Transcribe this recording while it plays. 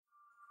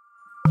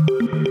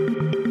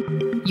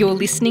You're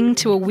listening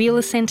to a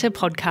Wheeler Centre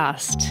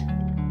podcast.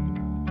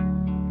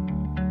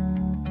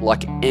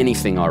 Like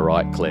anything I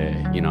write,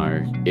 Claire,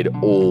 it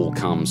all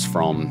comes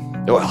from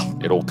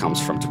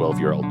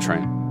 12-year-old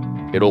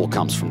Trent. It all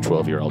comes from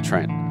 12-year-old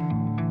Trent.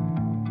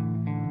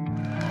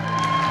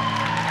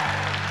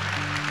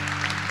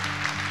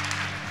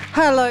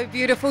 Hello,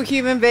 beautiful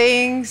human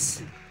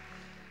beings.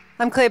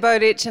 I'm Claire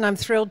Bowditch and I'm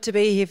thrilled to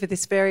be here for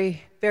this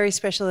very, very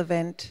special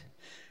event.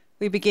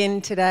 We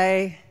begin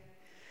today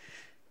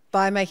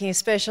by making a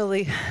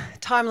especially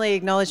timely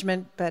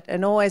acknowledgement, but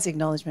an always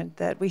acknowledgement,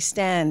 that we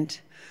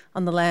stand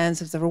on the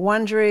lands of the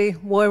Wurundjeri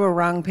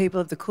Woiwurrung people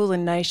of the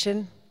Kulin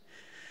Nation.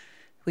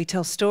 We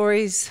tell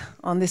stories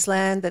on this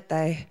land that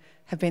they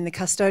have been the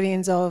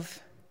custodians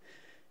of.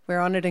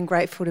 We're honoured and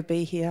grateful to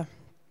be here.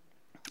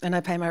 And I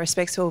pay my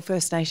respects to all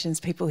First Nations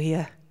people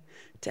here,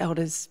 to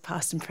elders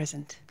past and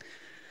present.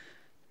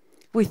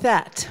 With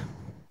that,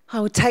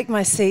 I will take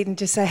my seat and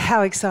just say,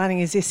 how exciting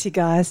is this, you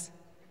guys?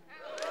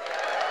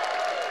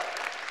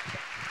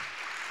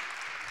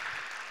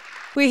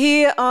 We're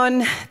here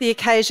on the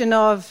occasion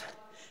of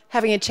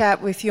having a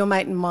chat with your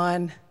mate and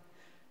mine,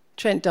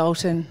 Trent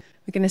Dalton.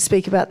 We're going to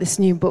speak about this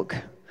new book,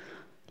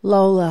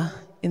 Lola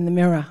in the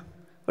Mirror.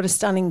 What a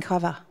stunning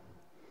cover.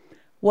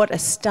 What a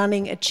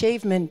stunning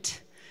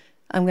achievement.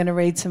 I'm going to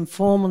read some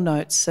formal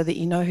notes so that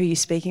you know who you're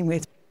speaking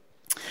with.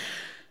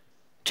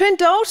 Trent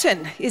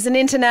Dalton is an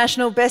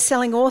international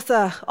best-selling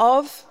author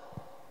of...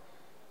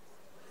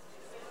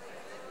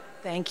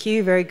 Thank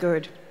you, very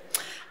good.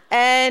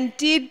 And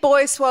did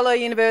Boy Swallow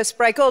Universe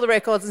break all the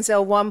records and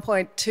sell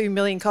 1.2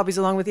 million copies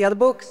along with the other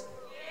books?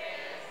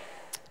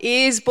 Yes.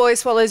 Is Boy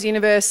Swallows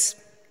Universe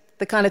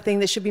the kind of thing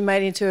that should be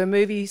made into a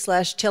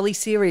movie/telly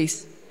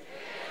series? Yes.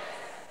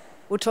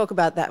 We'll talk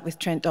about that with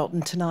Trent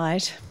Dalton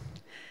tonight.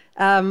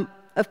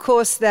 Of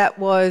course, that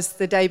was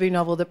the debut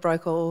novel that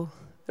broke all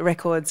the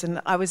records,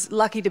 and I was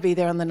lucky to be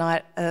there on the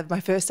night of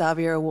my first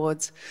ARVIA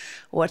Awards,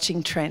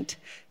 watching Trent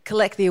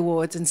collect the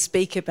awards and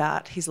speak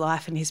about his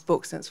life and his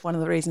books, and it's one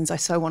of the reasons I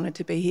so wanted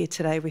to be here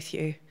today with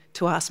you,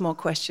 to ask more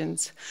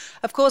questions.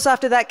 Of course,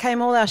 after that came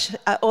all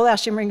our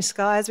Shimmering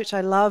Skies, which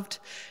I loved,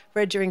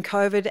 read during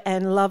COVID,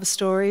 and love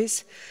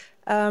stories.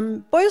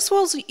 Boy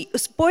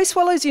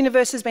Swallows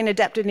Universe has been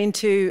adapted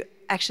into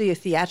actually a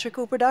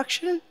theatrical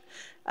production,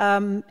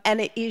 and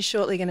it is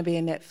shortly going to be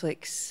a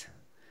Netflix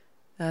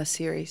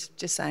series,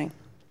 just saying.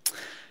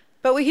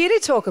 But we're here to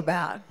talk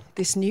about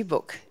this new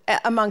book,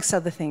 amongst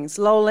other things,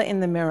 Lola in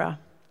the Mirror.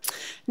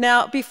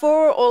 Now,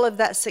 before all of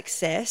that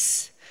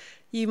success,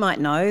 you might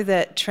know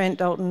that Trent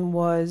Dalton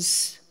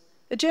was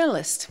a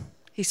journalist.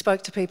 He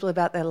spoke to people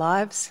about their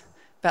lives,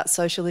 about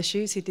social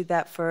issues. He did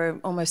that for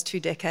almost 2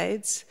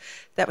 decades.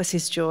 That was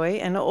his joy.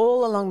 And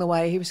all along the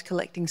way, he was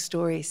collecting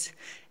stories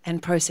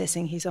and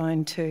processing his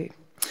own too.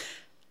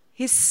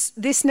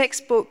 This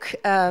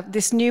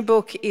new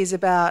book is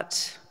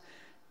about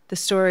the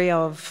story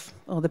of,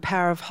 or the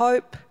power of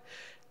hope.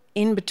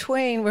 In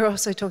between, we're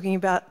also talking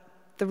about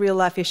the real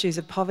life issues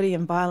of poverty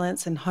and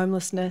violence and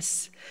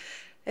homelessness.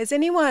 Has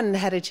anyone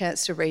had a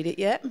chance to read it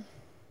yet?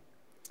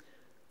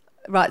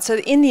 Right, so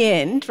in the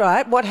end,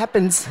 right, what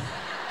happens?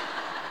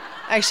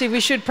 Actually, we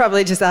should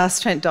probably just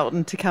ask Trent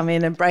Dalton to come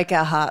in and break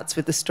our hearts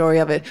with the story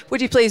of it.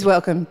 Would you please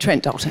welcome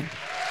Trent Dalton?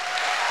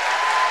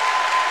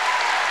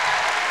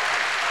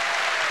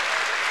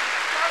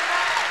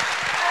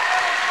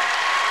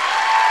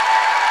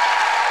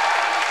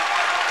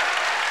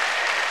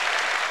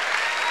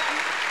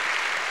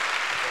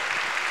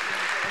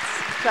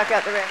 Chuck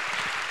out the rest.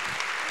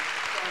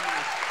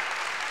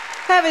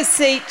 Have a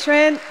seat,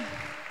 Trent.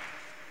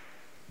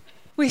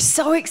 We're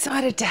so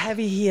excited to have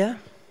you here.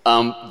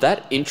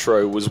 That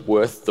intro was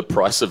worth the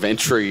price of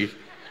entry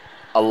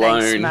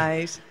alone. Thanks,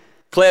 mate.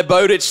 Claire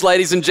Bowditch,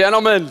 ladies and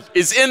gentlemen,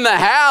 is in the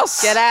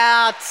house. Get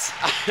out.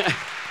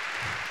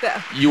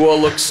 You all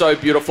look so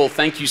beautiful.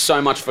 Thank you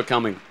so much for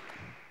coming.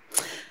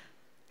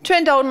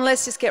 Trent Dalton,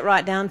 let's just get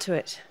right down to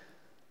it.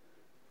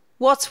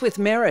 What's with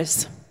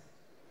mirrors?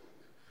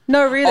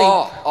 No, really.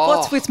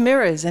 What's with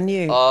mirrors and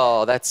you?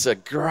 Oh, that's a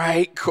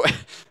great question.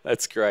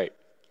 That's great.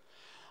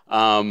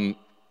 All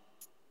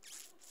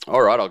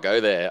right, I'll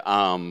go there.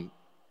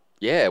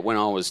 When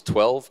I was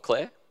 12,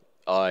 Claire,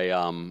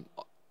 I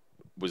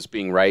was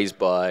being raised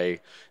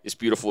by this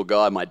beautiful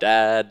guy, my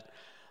dad.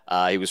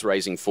 He was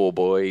raising 4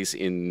 boys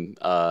in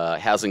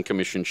Housing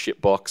Commission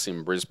shitbox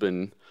in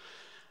Brisbane.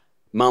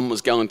 Mum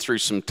was going through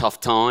some tough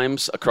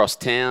times across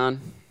town.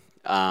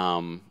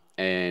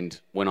 And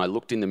when I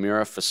looked in the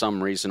mirror, for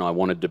some reason, I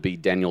wanted to be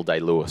Daniel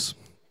Day-Lewis.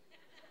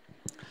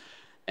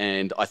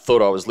 And I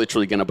thought I was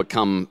literally going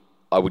to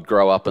I would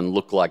grow up and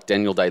look like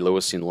Daniel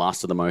Day-Lewis in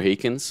Last of the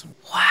Mohicans.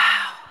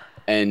 Wow.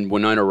 And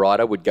Winona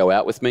Ryder would go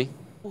out with me.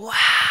 Wow.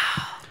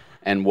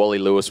 And Wally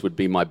Lewis would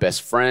be my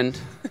best friend.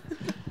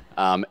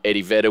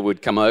 Eddie Vedder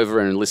would come over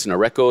and listen to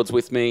records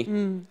with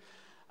me.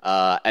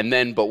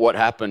 But what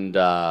happened,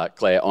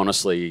 Claire,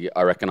 honestly,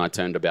 I reckon I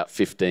turned about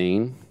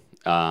 15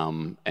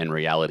 and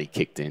reality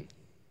kicked in.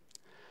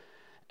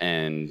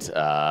 And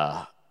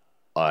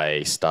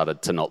I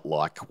started to not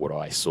like what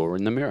I saw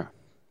in the mirror.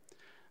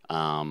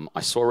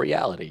 I saw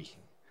reality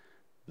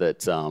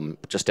that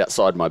just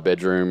outside my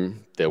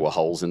bedroom, there were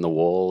holes in the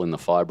wall, in the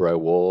fibro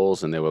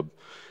walls, and there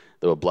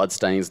were blood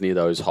stains near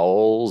those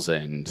holes,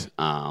 and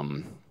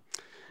Mum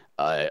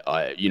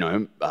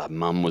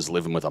was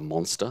living with a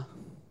monster.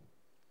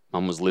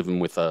 Mum was living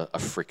with a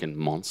freaking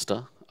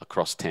monster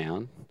across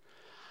town.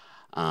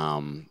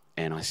 And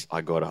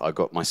I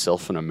got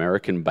myself an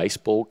American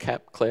baseball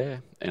cap,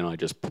 Claire, and I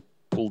just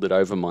pulled it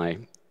over my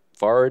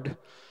forehead,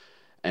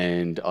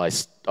 and I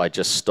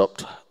just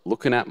stopped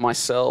looking at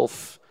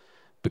myself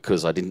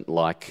because I didn't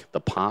like the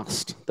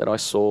past that I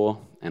saw,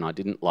 and I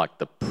didn't like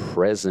the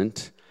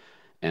present,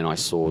 and I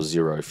saw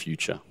zero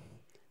future.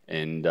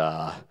 And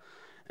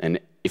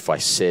if I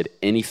said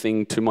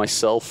anything to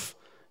myself,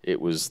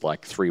 it was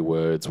like 3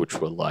 words, which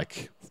were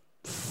like,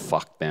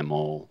 fuck them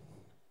all.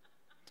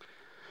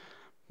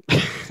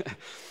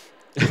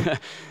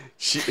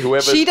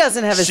 She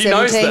doesn't have a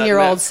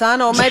 17-year-old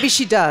son, or maybe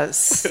she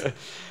does.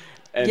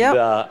 And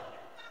yep.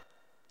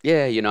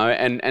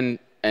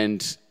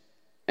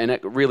 And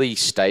it really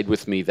stayed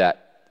with me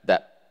that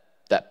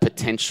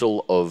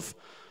potential of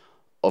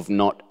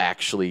not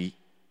actually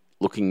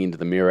looking into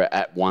the mirror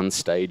at one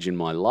stage in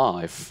my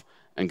life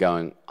and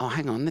going, oh,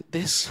 hang on,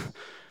 there's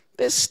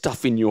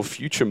stuff in your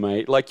future,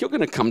 mate. Like, you're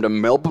going to come to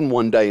Melbourne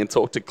one day and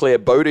talk to Claire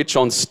Bowditch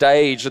on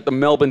stage at the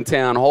Melbourne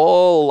Town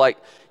Hall. Like,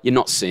 you're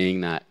not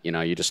seeing that,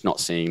 you're just not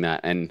seeing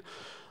that. And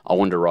I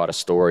wanted to write a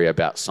story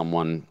about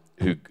someone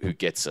who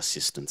gets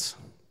assistance.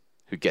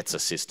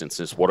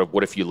 Is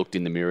what if you looked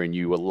in the mirror and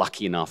you were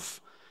lucky enough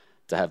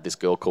to have this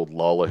girl called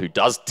Lola who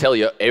does tell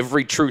you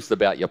every truth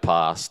about your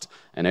past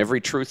and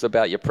every truth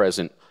about your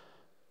present,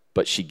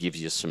 but she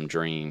gives you some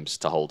dreams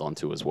to hold on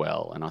to as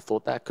well. And I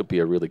thought that could be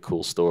a really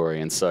cool story.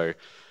 And so,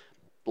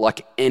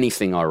 like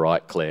anything I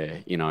write,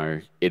 Claire,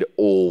 it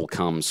all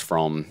comes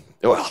from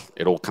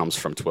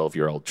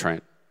 12-year-old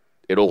Trent.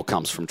 It all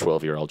comes from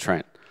 12-year-old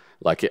Trent.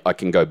 Like, I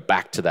can go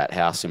back to that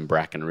house in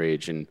Bracken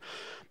Ridge, and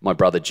my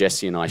brother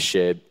Jesse and I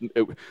shared,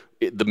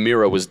 the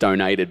mirror was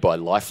donated by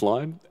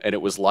Lifeline, and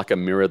it was like a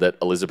mirror that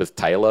Elizabeth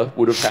Taylor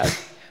would have had.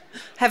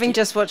 Having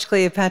just watched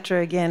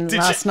Cleopatra again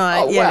last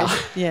night. Oh, wow.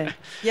 Yeah.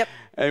 Yep.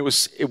 And it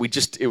was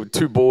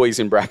 2 boys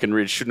in Bracken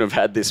Ridge shouldn't have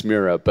had this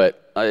mirror,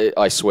 but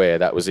I swear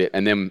that was it.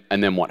 And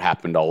then what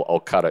happened?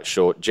 I'll cut it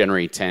short.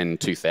 January 10,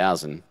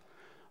 2000,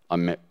 I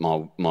met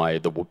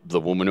the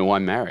woman who I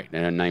married,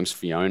 and her name's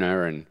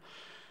Fiona,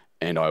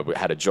 and I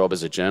had a job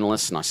as a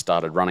journalist, and I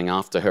started running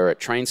after her at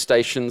train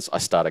stations. I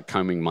started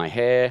combing my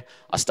hair.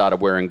 I started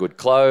wearing good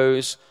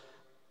clothes,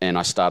 and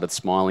I started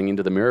smiling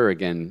into the mirror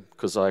again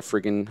because I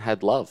friggin'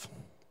 had love,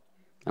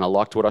 and I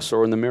liked what I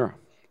saw in the mirror.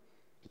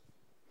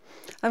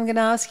 I'm going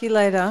to ask you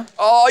later.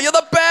 Oh, you're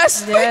the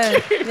best! Yeah,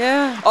 Thank you.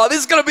 yeah. Oh, this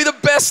is going to be the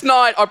best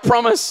night, I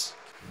promise.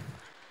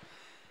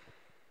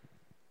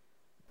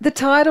 The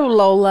title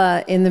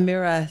Lola in the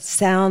Mirror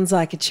sounds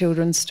like a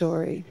children's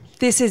story.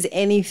 This is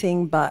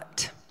anything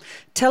but.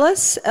 Tell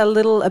us a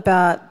little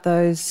about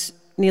those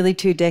nearly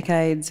 2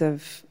 decades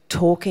of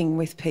talking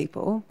with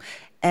people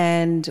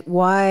and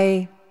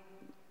why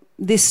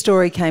this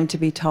story came to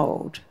be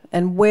told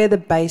and where the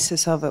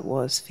basis of it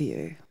was for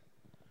you.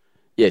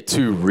 Yeah,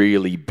 2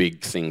 really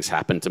big things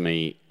happened to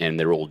me, and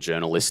they're all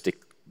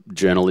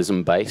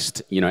journalism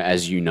based.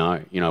 As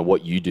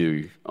what you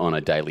do on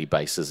a daily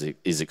basis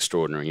is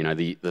extraordinary.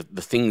 The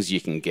things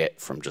you can get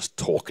from just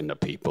talking to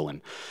people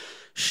and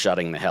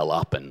shutting the hell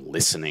up and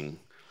listening.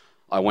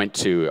 I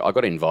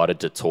got invited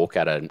to talk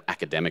at an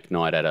academic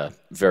night at a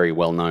very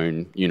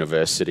well-known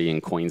university in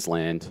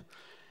Queensland,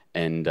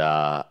 and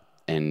I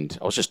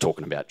was just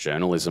talking about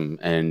journalism,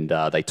 and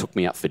they took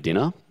me out for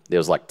dinner. There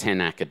was like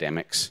 10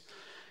 academics,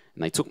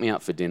 and they took me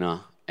out for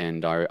dinner,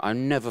 and I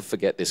never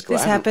forget this.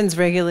 This happens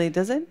regularly,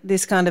 does it?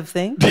 This kind of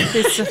thing?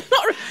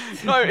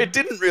 No, it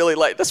didn't really.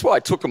 That's why I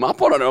took them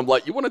up on it. I'm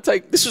like, you want to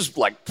take... This was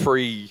like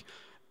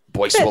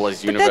Boys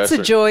Swallows University. That's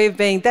the joy of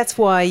being... That's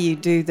why you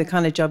do the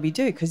kind of job you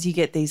do, because you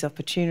get these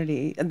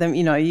opportunities. And then,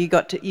 you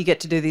get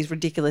to do these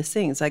ridiculous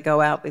things. I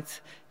go out with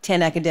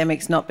 10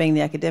 academics not being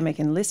the academic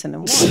and listen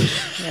and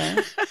watch.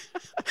 Yeah.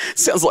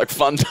 Sounds like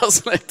fun,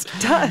 doesn't it?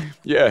 It does.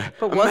 Yeah.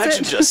 But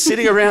imagine just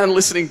sitting around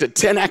listening to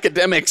 10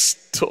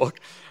 academics talk.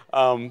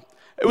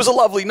 It was a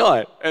lovely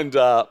night.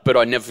 But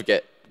I never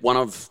forget, one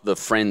of the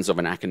friends of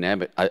an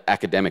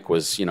academic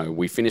was,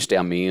 we finished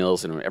our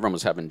meals and everyone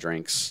was having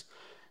drinks.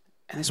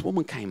 And this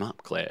woman came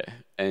up,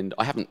 Claire, and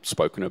I haven't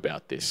spoken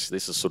about this.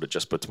 This is sort of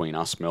just between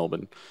us,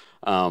 Melbourne.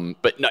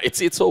 But no,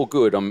 it's all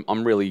good.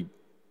 I'm really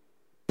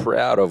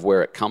proud of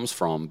where it comes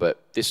from.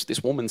 But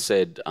this woman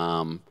said,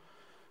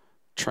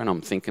 Trent,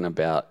 I'm thinking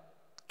about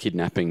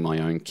kidnapping my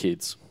own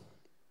kids.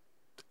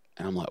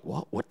 And I'm like,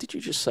 what? What did you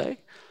just say?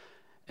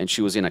 And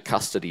she was in a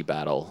custody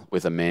battle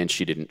with a man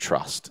she didn't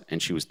trust,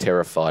 and she was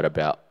terrified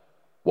about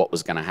what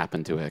was going to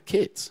happen to her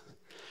kids.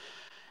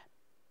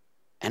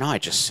 And I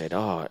just said,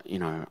 I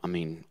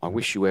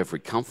wish you every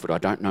comfort. I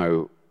don't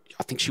know.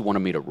 I think she wanted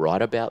me to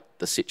write about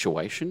the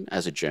situation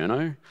as a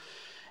journo.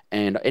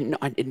 And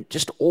it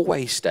just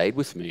always stayed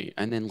with me.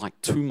 And then like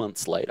 2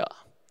 months later,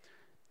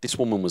 this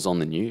woman was on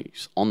the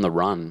news, on the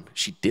run.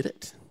 She did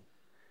it.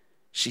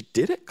 She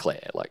did it,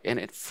 Claire. Like, and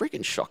it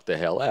freaking shocked the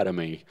hell out of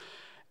me.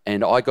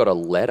 And I got a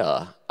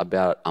letter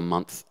about a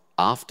month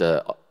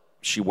after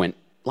she went,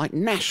 like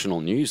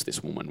national news,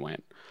 this woman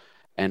went.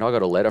 And I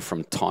got a letter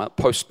from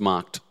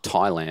postmarked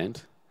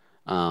Thailand,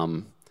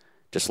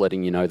 just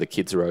letting you know the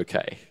kids are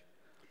okay.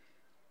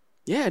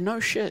 Yeah, no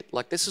shit.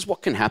 Like, this is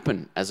what can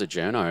happen as a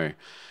journo.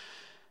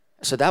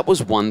 So that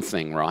was one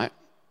thing, right?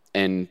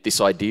 And this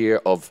idea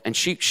of, and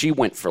she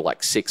went for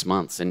like 6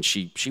 months, and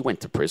she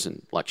went to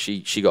prison. Like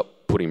she got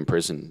put in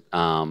prison.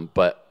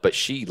 But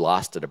she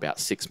lasted about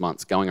 6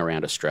 months going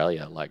around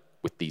Australia, like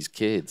with these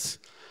kids.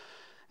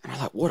 And I'm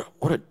like,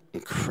 what an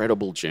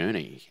incredible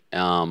journey.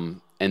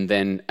 And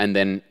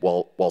then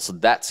so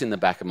that's in the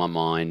back of my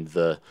mind,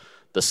 the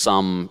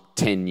some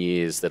 10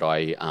 years that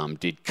I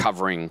did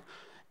covering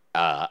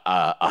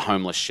a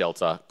homeless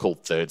shelter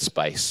called Third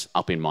Space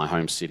up in my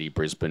home city,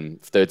 Brisbane.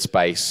 Third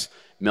Space,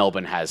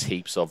 Melbourne has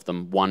heaps of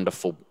them,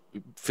 wonderful,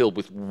 filled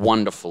with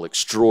wonderful,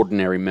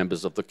 extraordinary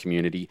members of the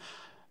community.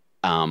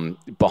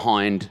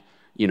 Behind,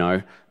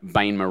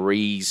 Bain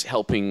Marie's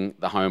helping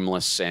the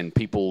homeless and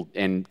people,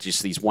 and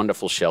just these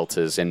wonderful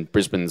shelters. And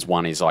Brisbane's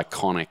one is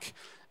iconic.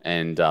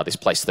 And this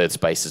place, Third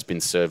Space, has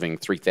been serving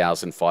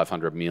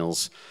 3,500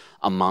 meals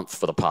a month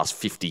for the past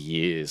 50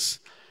 years.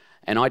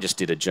 And I just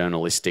did a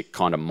journalistic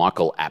kind of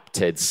Michael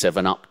Apted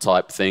 7-Up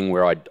type thing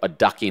where I'd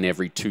duck in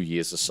every 2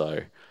 years or so.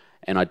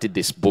 And I did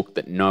this book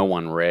that no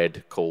one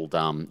read called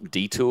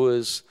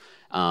Detours.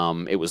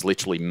 It was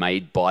literally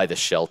made by the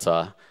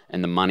shelter,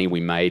 and the money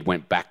we made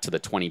went back to the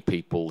 20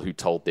 people who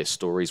told their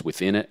stories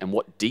within it. And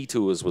what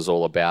Detours was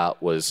all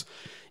about was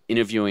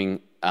interviewing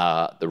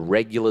the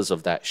regulars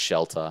of that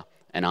shelter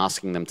and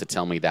asking them to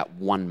tell me that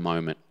one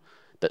moment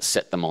that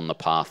set them on the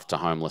path to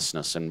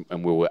homelessness. And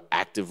we were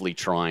actively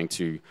trying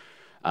to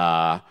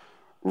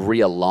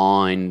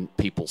realign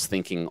people's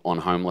thinking on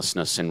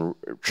homelessness and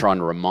trying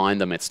to remind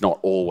them it's not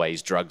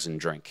always drugs and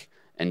drink.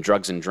 And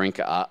drugs and drink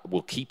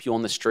will keep you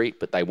on the street,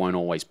 but they won't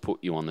always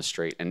put you on the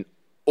street. And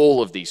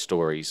all of these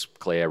stories,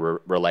 Claire,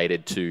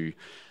 related to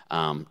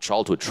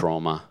childhood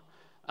trauma.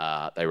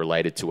 They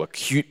related to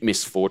acute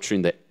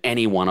misfortune that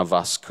any one of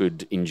us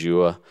could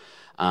endure.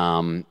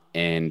 And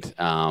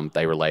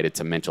they related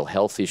to mental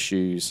health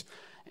issues.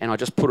 And I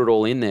just put it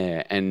all in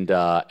there. And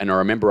I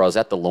remember I was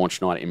at the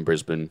launch night in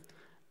Brisbane,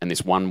 and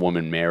this one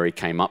woman, Mary,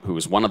 came up, who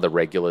was one of the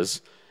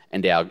regulars,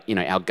 and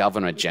our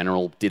Governor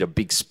General did a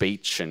big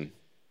speech, and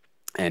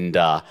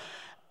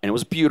it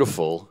was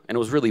beautiful, and it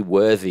was really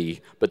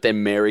worthy. But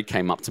then Mary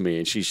came up to me,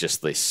 and she's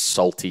just this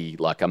salty,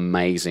 like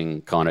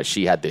amazing kind of,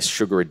 she had this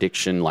sugar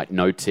addiction, like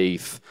no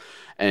teeth.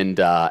 And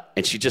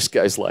she just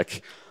goes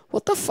like,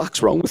 "What the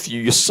fuck's wrong with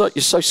you? You're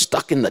so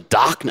stuck in the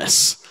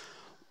darkness.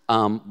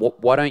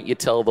 Why don't you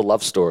tell the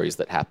love stories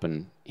that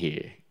happen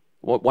here?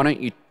 Why don't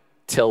you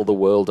tell the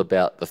world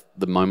about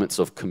the moments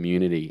of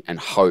community and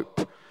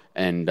hope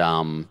and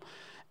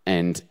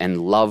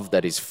love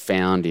that is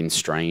found in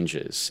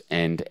strangers,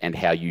 and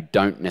how you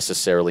don't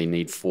necessarily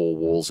need 4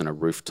 walls and a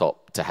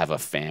rooftop to have a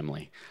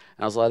family?"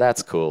 And I was like,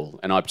 that's cool.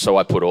 And so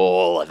I put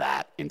all of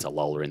that into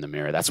Lola in the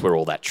Mirror. That's where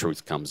all that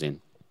truth comes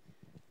in.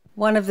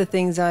 One of the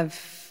things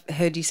I've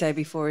heard you say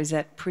before is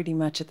that pretty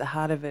much at the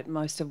heart of it,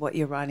 most of what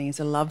you're writing is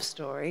a love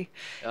story,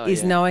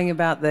 knowing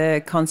about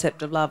the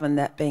concept of love, and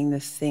that being the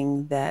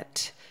thing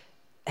that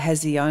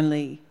has the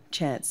only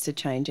chance to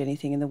change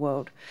anything in the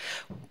world.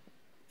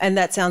 And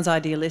that sounds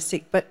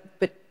idealistic, but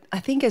I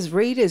think as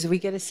readers we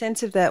get a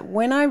sense of that.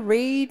 When I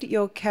read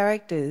your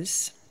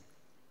characters,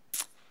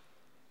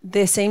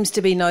 there seems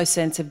to be no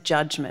sense of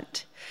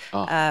judgment,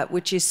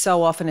 which is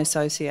so often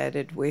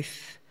associated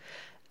with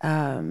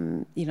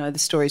the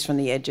stories from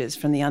the edges,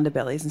 from the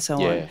underbellies and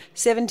so on.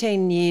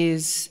 17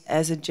 years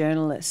as a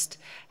journalist,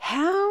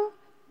 how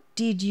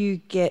did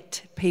you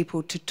get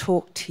people to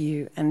talk to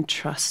you and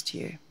trust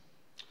you?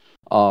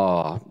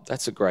 Oh,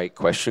 that's a great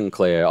question,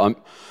 Claire.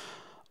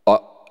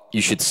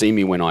 You should see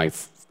me when I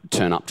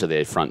turn up to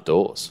their front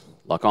doors.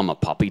 Like, I'm a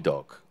puppy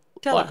dog.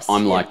 Tell us.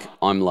 I'm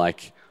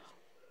like,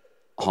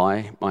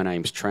 "Hi, my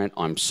name's Trent.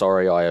 I'm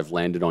sorry I have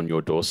landed on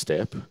your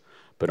doorstep,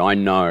 but I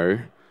know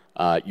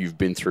you've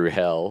been through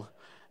hell,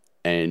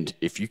 and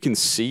if you can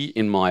see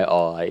in my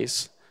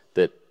eyes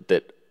that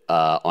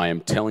I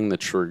am telling the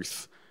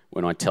truth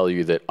when I tell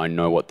you that I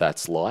know what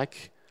that's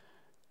like,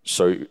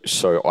 so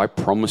I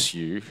promise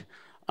you,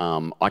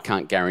 I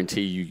can't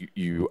guarantee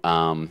you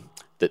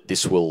that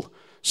this will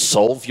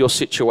solve your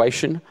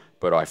situation,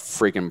 but I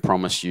friggin'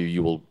 promise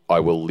I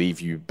will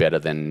leave you better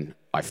than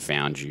I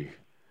found you.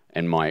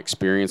 And my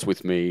experience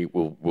with me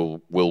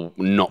will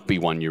not be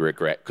one you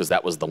regret, because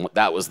that was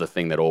the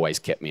thing that always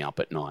kept me up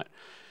at night."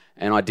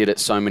 And I did it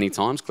so many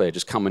times, Claire,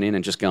 just coming in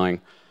and just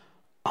going,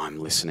 "I'm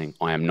listening.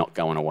 I am not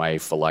going away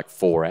for like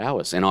 4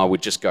 hours." And I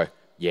would just go,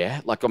 "Yeah,"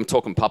 like I'm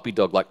talking puppy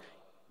dog, like,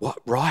 "What?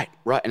 Right."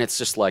 And it's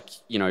just like,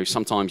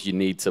 sometimes you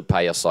need to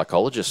pay a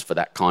psychologist for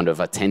that kind of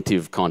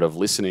attentive kind of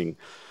listening.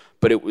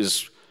 But it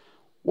was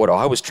what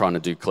I was trying to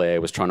do, Claire,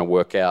 was trying to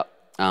work out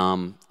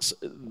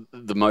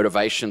the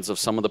motivations of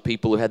some of the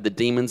people who had the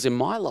demons in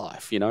my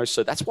life, you know.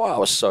 So that's why I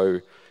was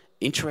so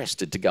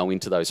interested to go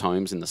into those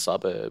homes in the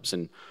suburbs,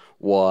 and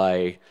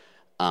why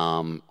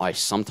I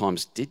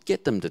sometimes did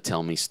get them to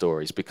tell me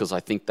stories, because I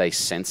think they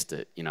sensed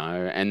it, you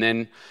know. And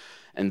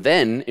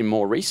then in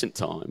more recent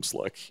times,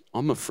 like,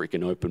 I'm a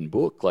freaking open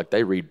book. Like,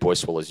 they read Boy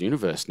Swallows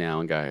Universe now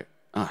and go,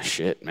 oh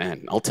shit,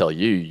 man, I'll tell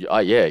you, oh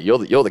yeah,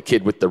 you're the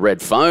kid with the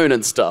red phone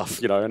and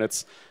stuff, you know.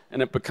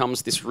 And it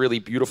becomes this really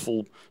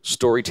beautiful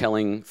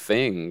storytelling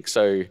thing.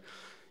 So,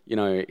 you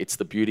know, it's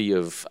the beauty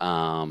of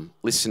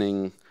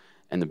listening,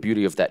 and the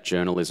beauty of that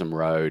journalism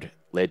road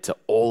led to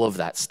all of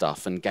that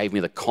stuff and gave me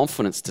the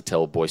confidence to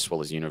tell Boy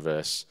Swallows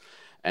Universe.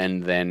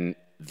 And then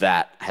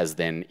that has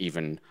then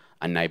even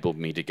enabled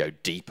me to go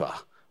deeper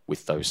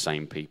with those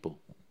same people.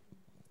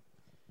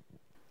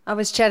 I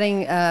was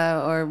chatting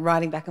or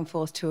writing back and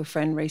forth to a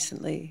friend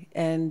recently,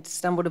 and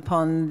stumbled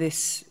upon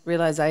this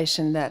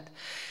realisation that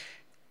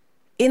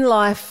in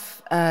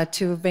life,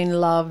 to have been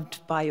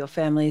loved by your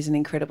family is an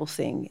incredible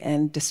thing.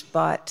 And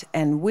despite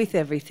and with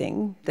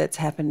everything that's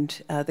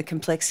happened, the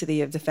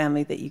complexity of the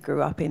family that you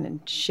grew up in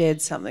and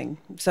shared so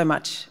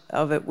much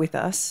of it with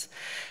us,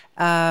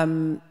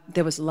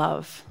 there was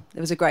love.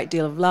 There was a great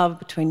deal of love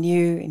between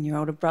you and your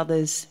older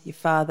brothers, your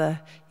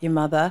father, your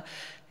mother.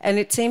 And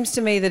it seems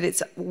to me that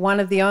it's one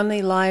of the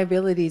only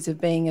liabilities of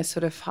being a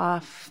sort of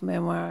half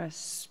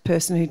memoirist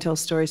person who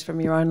tells stories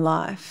from your own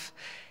life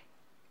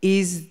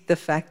is the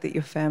fact that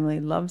your family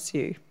loves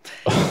you.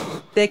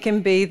 There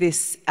can be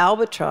this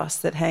albatross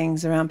that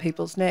hangs around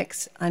people's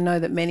necks. I know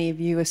that many of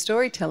you are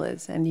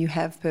storytellers, and you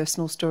have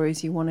personal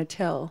stories you want to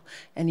tell,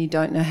 and you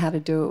don't know how to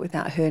do it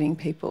without hurting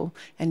people,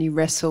 and you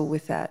wrestle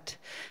with that.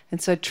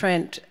 And so,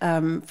 Trent,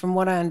 from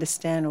what I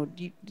understand, or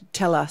you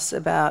tell us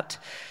about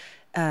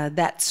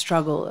that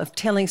struggle of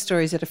telling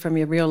stories that are from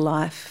your real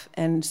life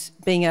and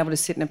being able to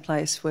sit in a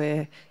place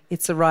where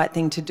it's the right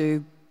thing to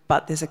do,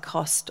 but there's a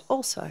cost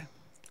also.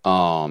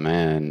 Oh,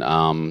 man.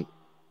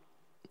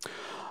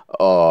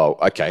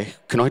 Okay.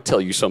 Can I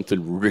tell you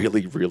something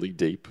really, really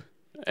deep?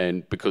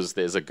 And because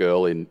there's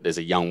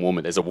a young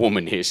woman, there's a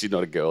woman here, she's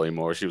not a girl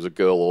anymore. She was a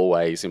girl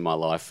always in my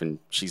life, and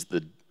she's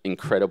the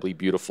incredibly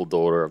beautiful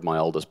daughter of my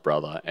oldest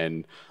brother.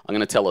 And I'm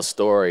going to tell a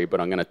story, but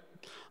I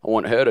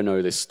want her to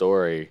know this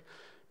story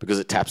because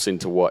it taps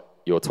into what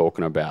you're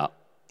talking about.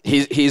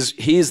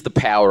 Here's the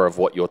power of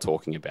what you're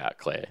talking about,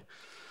 Claire.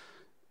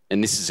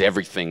 And this is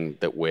everything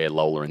that where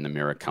Lola in the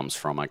Mirror comes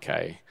from,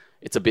 okay?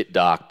 It's a bit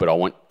dark, but I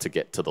want to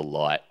get to the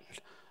light.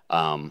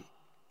 My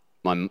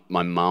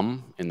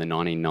mum in the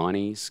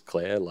 1990s,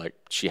 Claire, like,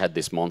 she had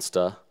this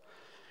monster,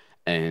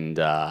 and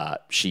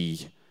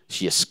she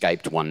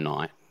escaped one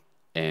night,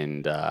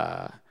 and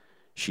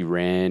she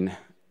ran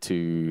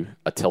to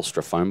a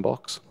Telstra phone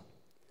box.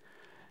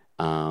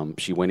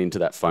 She went into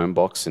that phone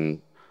box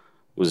and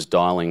was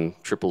dialing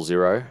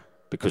 000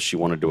 because she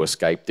wanted to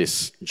escape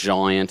this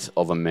giant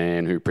of a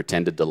man who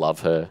pretended to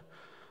love her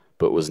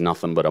but was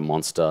nothing but a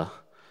monster.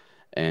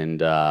 And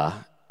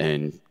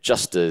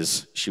just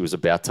as she was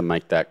about to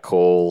make that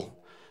call,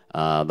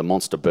 the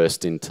monster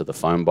burst into the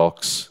phone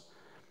box,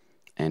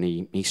 and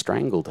he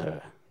strangled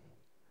her.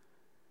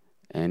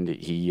 And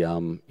he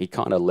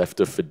kind of left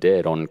her for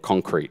dead on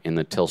concrete in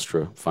the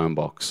Telstra phone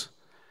box.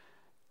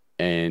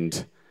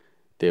 And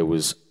there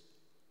was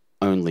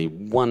only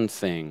one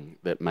thing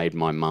that made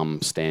my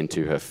mum stand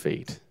to her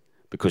feet,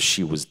 because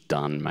she was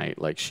done, mate.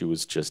 Like, she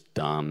was just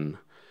done.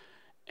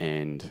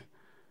 And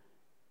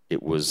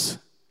it was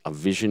a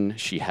vision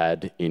she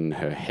had in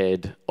her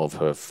head of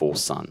her 4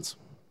 sons.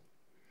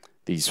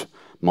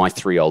 My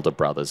 3 older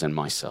brothers and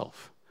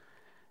myself.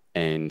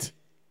 And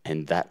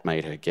that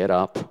made her get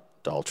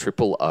up, dial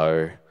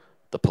 000.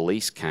 The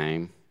police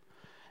came,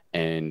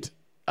 and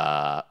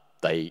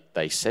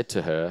they said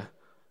to her,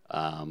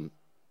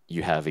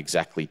 you have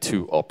exactly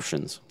 2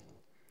 options.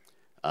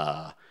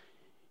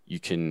 You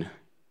can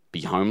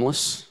be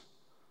homeless,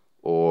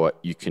 or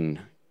you can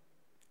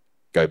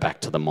go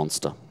back to the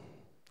monster.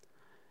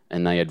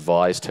 And they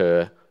advised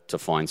her to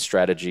find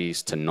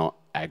strategies to not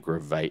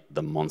aggravate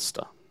the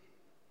monster.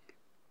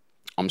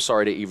 I'm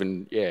sorry to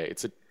even,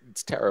 it's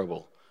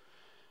terrible.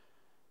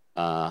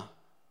 Then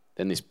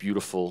this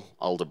beautiful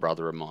older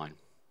brother of mine,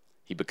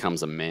 he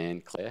becomes a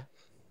man, Claire,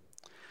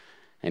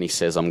 and he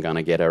says, I'm going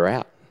to get her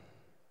out.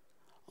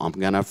 I'm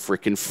going to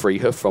freaking free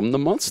her from the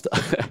monster.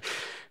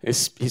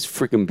 His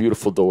freaking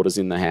beautiful daughter's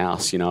in the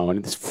house, you know,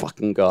 and this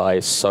fucking guy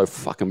is so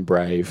fucking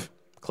brave,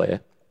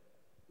 Claire.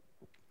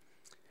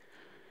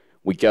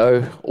 We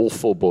go, all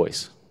 4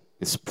 boys.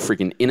 This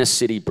freaking inner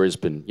city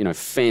Brisbane, you know,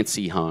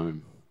 fancy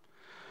home.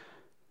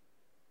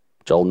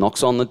 Joel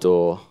knocks on the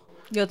door.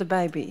 You're the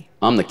baby.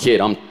 I'm the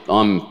kid. I'm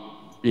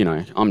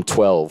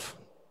 12.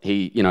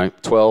 He,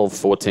 12,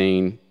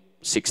 14,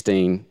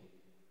 16,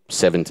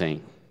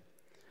 17.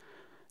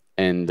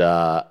 And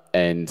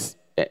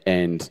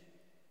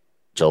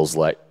Joel's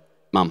like,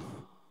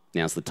 Mum,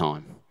 now's the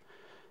time.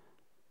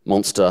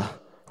 Monster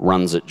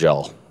runs at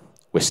Joel.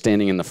 We're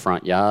standing in the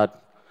front yard.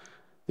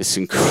 this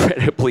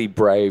incredibly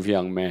brave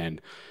young man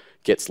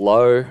gets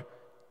low,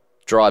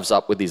 drives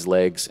up with his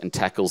legs and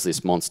tackles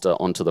this monster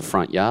onto the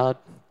front yard.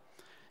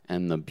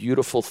 And the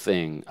beautiful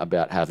thing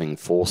about having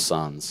 4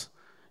 sons,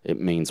 it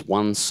means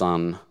 1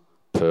 son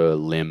per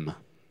limb.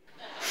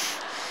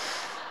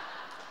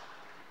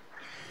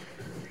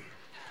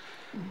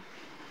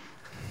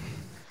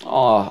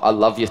 Oh, I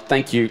love you.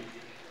 Thank you.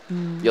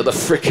 You're the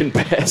frickin'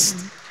 best.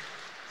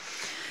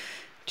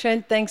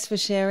 Trent, thanks for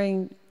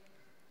sharing.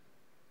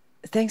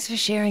 Thanks for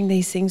sharing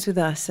these things with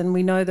us. And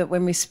we know that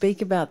when we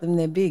speak about them,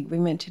 they're big. We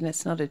mentioned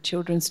it's not a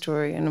children's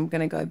story, and I'm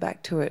going to go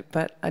back to it.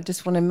 But I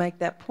just want to make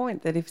that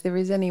point that if there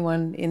is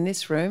anyone in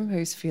this room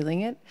who's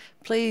feeling it,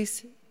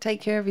 please take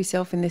care of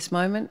yourself in this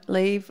moment.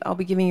 Leave. I'll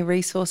be giving you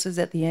resources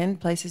at the end,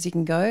 places you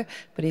can go.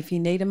 But if you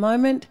need a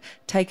moment,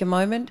 take a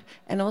moment.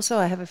 And also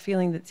I have a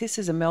feeling that this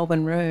is a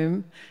Melbourne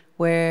room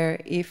where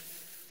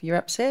if you're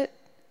upset,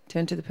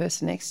 turn to the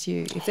person next to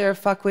you. If they're a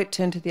fuckwit,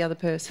 turn to the other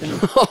person.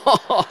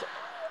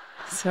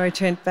 Sorry,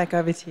 Trent, back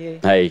over to you.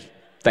 Hey,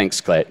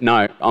 thanks, Claire.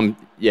 No,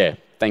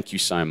 thank you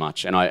so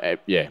much. And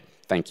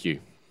thank you.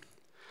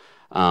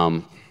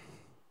 Mum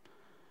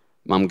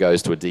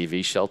goes to a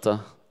DV shelter.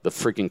 The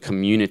frigging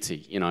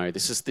community,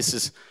 this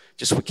is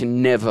just, we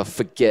can never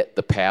forget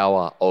the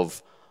power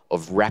of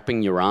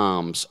wrapping your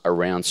arms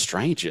around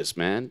strangers,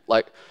 man.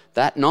 Like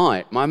that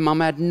night, my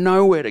mum had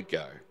nowhere to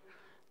go.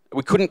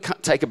 We couldn't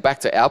take her back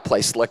to our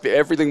place. Like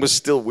everything was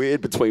still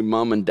weird between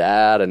mum and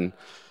dad, and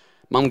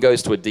mum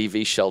goes to a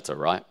DV shelter,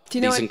 right? Do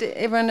you know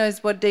everyone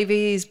knows what DV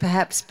is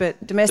perhaps,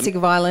 but domestic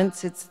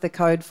violence, it's the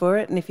code for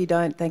it. And if you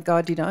don't, thank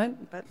God you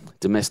don't. But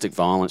domestic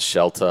violence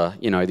shelter,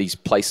 these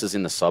places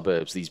in the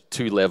suburbs, these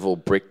 2-level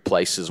brick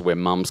places where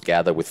mums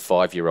gather with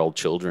 5-year-old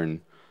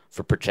children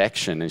for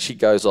protection. And she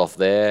goes off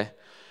there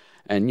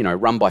and,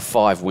 run by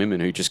 5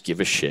 women who just give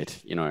a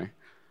shit,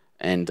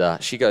 And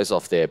she goes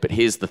off there. But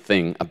here's the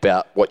thing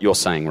about what you're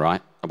saying,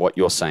 right? What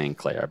you're saying,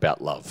 Claire,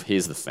 about love.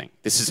 Here's the thing.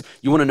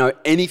 You want to know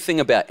anything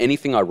about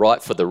anything I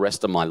write for the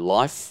rest of my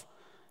life?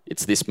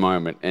 It's this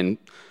moment. And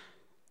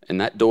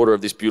that daughter of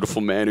this beautiful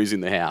man who's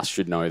in the house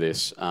should know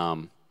this.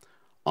 The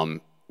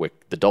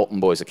Dalton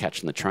boys are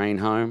catching the train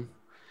home,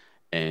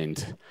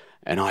 and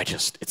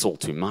it's all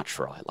too much,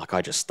 right? Like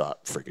I just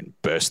start freaking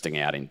bursting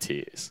out in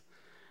tears.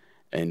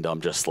 And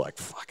I'm just like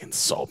fucking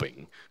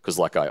sobbing. Because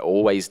like I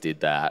always did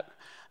that.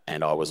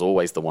 And I was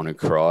always the one who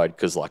cried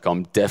because, like,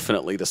 I'm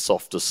definitely the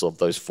softest of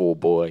those 4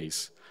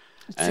 boys.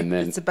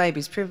 It's a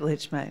baby's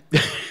privilege, mate.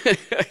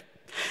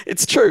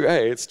 It's true,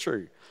 hey, it's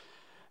true.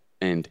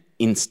 And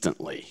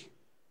instantly,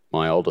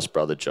 my oldest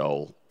brother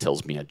Joel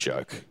tells me a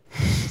joke.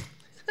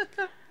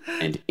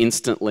 And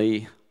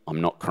instantly,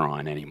 I'm not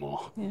crying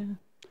anymore. Yeah.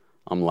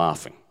 I'm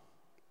laughing.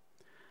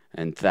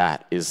 And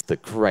that is the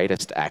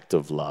greatest act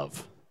of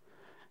love.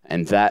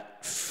 And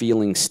that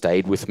feeling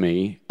stayed with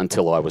me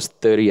until I was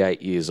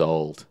 38 years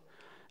old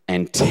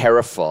and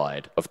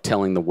terrified of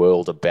telling the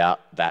world about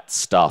that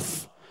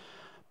stuff.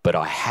 But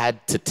I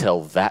had to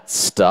tell that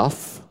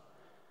stuff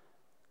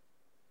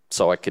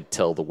so I could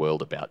tell the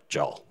world about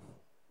Joel.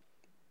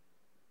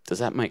 Does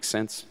that make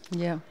sense?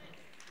 Yeah.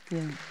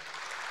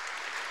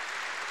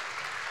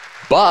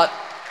 But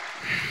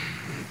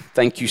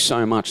thank you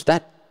so much.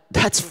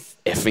 That's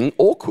effing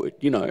awkward,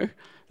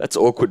 That's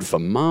awkward for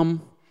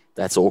Mum.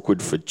 That's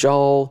awkward for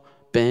Joel,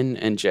 Ben,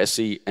 and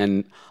Jesse.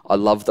 And I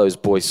love those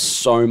boys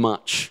so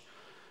much.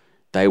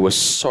 They were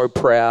so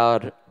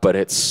proud, but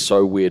it's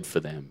so weird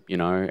for them,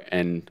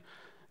 And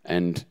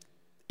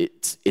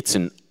it's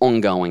an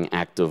ongoing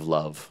act of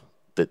love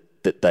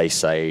that they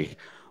say,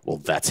 well,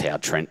 that's how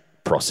Trent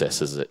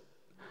processes it.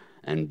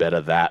 And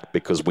better that,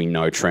 because we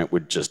know Trent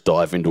would just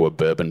dive into a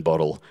bourbon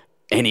bottle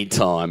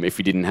anytime if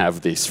he didn't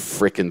have this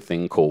frickin'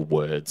 thing called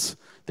words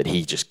that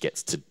he just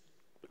gets to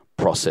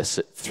process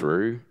it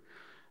through.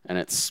 And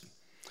it's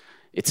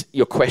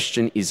your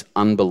question is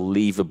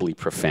unbelievably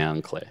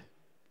profound, Claire.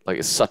 Like,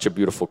 it's such a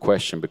beautiful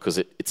question because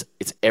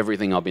it's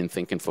everything I've been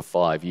thinking for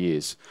 5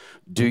 years.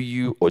 Do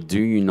you or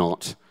do you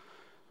not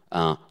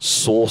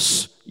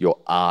source your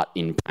art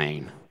in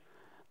pain?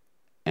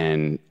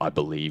 And I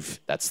believe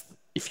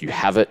if you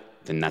have it,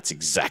 then that's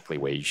exactly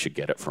where you should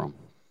get it from.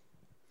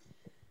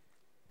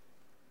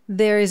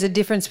 There is a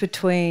difference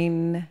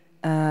between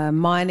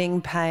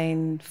mining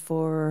pain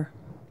for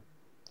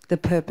the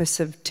purpose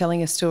of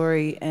telling a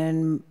story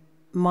and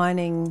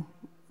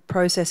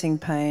processing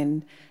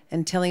pain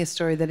and telling a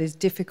story that is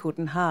difficult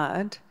and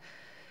hard,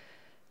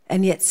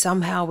 and yet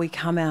somehow we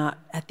come out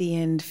at the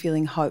end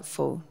feeling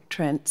hopeful,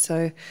 Trent.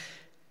 So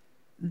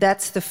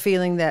that's the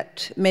feeling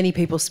that many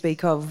people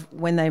speak of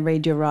when they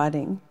read your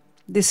writing.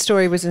 This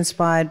story was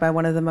inspired by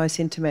one of the most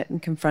intimate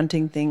and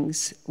confronting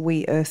things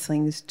we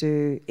earthlings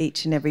do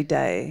each and every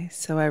day.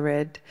 So I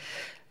read,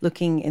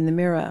 looking in the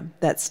mirror,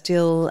 that's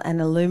still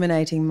an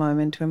illuminating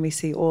moment when we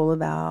see all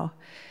of our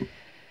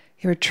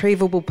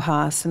irretrievable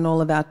past and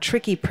all of our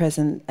tricky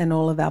present and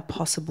all of our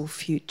possible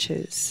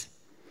futures.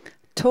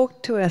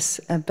 Talk to us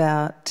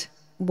about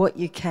what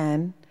you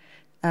can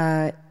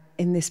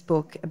in this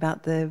book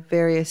about the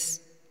various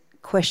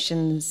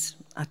questions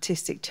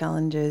artistic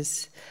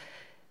challenges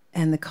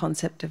and the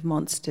concept of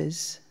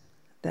monsters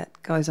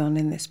that goes on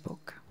in this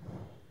book.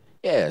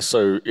 Yeah,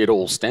 so it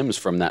all stems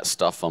from that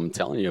stuff I'm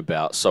telling you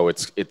about. So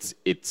it's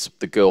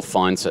the girl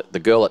finds it. The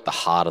girl at the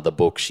heart of the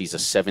book, she's a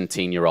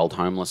 17-year-old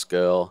homeless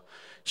girl.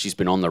 She's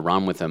been on the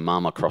run with her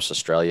mum across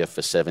Australia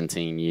for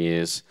 17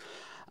 years.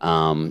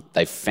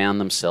 They found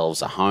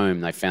themselves a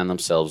home. They found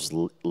themselves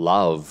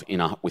love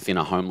within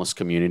a homeless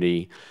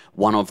community.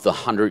 One of the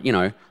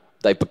 100,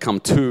 they've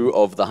become 2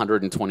 of the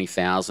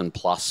 120,000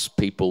 plus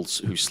people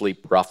who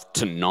sleep rough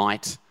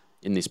tonight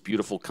in this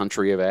beautiful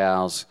country of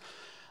ours.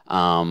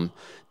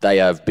 They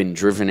have been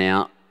driven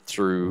out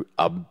through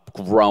a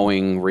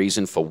growing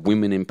reason for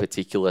women in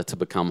particular to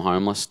become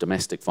homeless,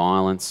 domestic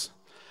violence.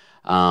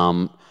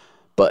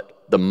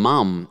 But the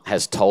mum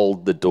has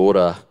told the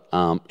daughter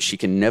she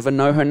can never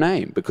know her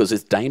name because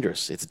it's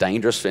dangerous. It's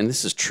dangerous, and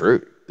this is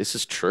true. This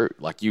is true.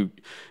 Like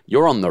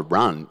you're on the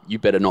run. You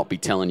better not be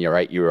telling your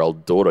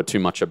 8-year-old daughter too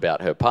much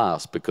about her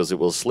past because it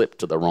will slip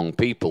to the wrong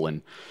people,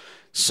 and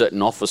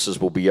certain officers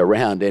will be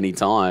around any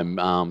time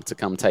to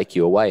come take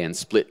you away and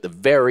split the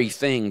very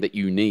thing that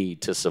you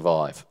need to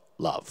survive,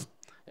 love.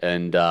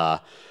 And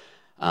so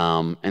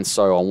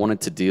I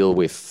wanted to deal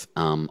with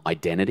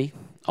identity.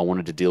 I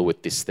wanted to deal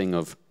with this thing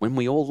of when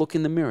we all look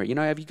in the mirror.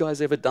 Have you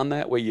guys ever done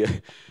that where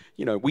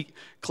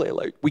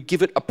we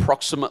give it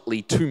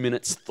approximately 2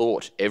 minutes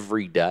thought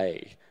every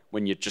day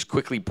when you're just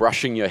quickly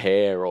brushing your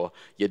hair or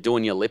you're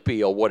doing your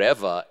lippy or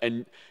whatever,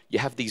 and you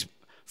have these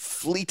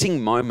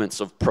fleeting moments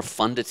of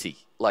profundity.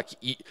 Like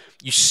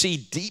you see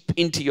deep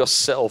into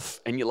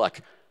yourself and you're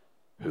like,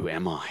 who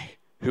am I?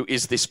 Who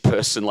is this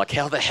person? Like,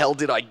 how the hell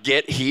did I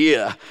get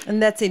here?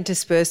 And that's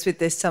interspersed with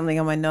there's something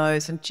on my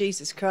nose and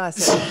Jesus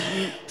Christ.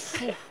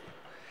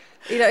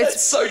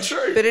 It's so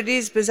true. But it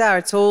is bizarre.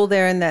 It's all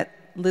there in that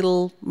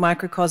little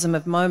microcosm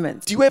of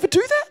moments. Do you ever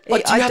do that?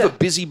 Like, do you have a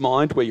busy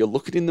mind where you're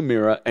looking in the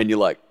mirror and you're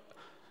like,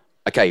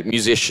 okay,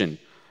 musician,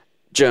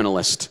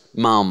 journalist,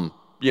 mum,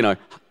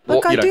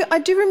 Look, I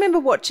do remember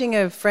watching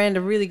a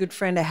really good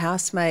friend, a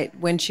housemate,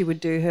 when she would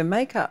do her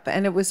makeup,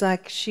 and it was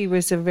like she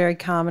was a very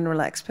calm and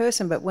relaxed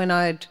person, but when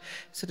I'd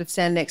sort of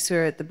stand next to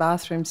her at the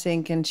bathroom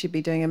sink and she'd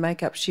be doing her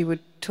makeup, she would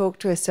talk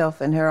to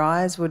herself and her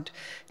eyes would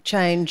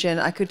change,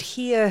 and I could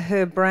hear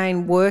her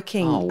brain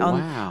working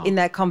in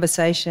that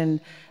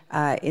conversation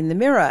in the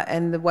mirror,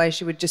 and the way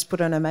she would just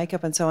put on her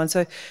makeup and so on.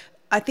 So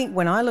I think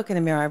when I look in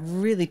the mirror, I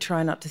really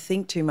try not to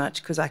think too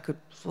much because I could...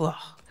 you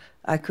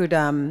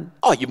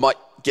might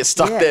get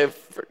stuck there.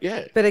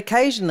 But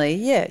occasionally,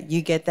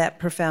 you get that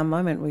profound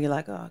moment where you're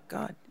like, oh,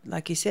 God,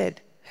 like you said,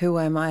 who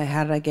am I?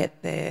 How did I get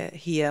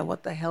here?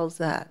 What the hell's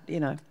that?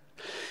 Hair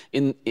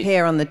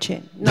on the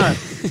chin. No.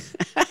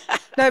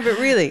 No, but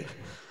really.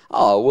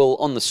 Oh, well,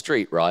 on the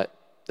street, right,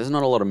 there's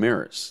not a lot of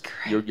mirrors.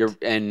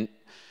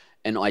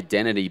 And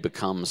identity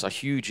becomes a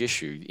huge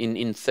issue.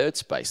 In third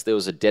space, there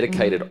was a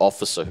dedicated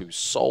officer whose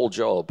sole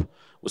job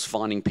was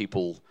finding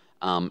people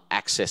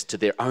access to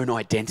their own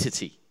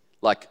identity,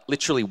 like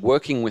literally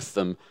working with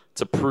them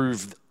to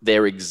prove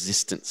their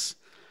existence.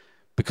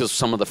 Because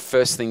some of the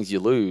first things you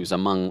lose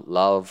among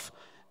love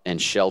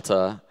and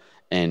shelter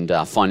and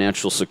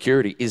financial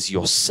security is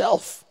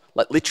yourself.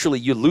 Like literally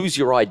you lose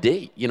your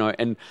ID,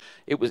 and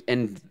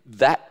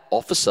that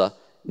officer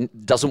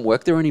doesn't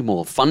work there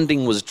anymore.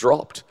 Funding was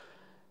dropped.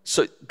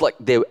 So like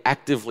they're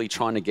actively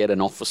trying to get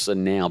an officer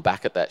now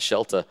back at that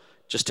shelter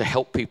just to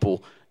help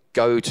people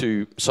go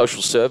to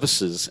social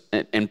services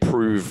and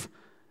prove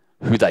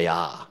who they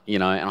are,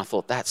 and I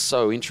thought that's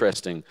so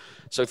interesting.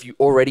 So if you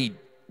already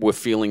were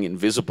feeling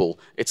invisible,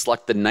 it's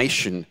like the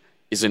nation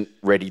isn't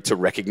ready to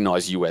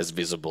recognize you as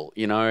visible,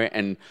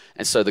 and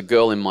so the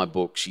girl in my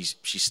book, she's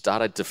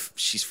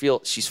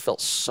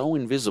felt so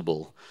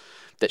invisible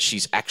that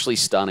she's actually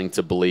starting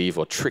to believe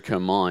or trick her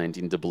mind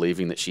into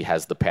believing that she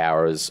has the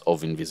powers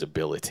of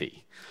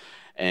invisibility.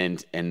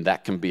 And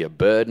that can be a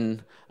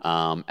burden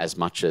as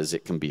much as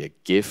it can be a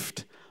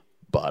gift.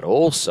 But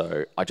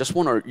also, I just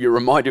want to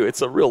remind you,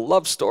 it's a real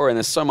love story and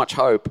there's so much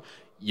hope.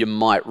 You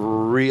might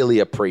really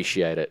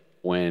appreciate it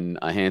when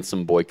a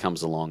handsome boy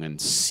comes along and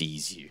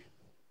sees you,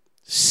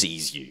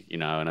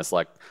 and it's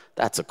like,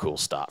 that's a cool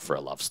start for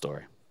a love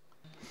story.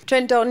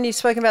 Trent, Dalton, you've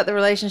spoken about the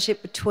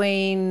relationship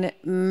between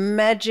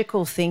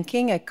magical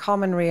thinking, a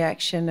common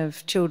reaction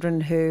of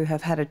children who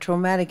have had a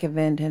traumatic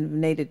event and have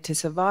needed to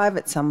survive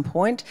at some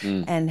point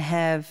and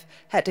have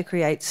had to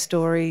create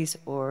stories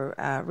or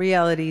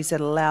realities that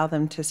allow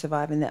them to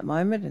survive in that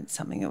moment. It's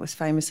something that was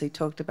famously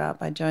talked about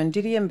by Joan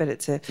Didion, but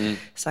it's a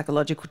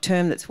psychological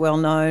term that's well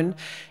known.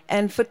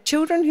 And for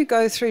children who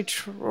go through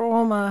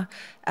trauma,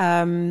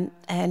 and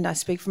I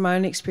speak from my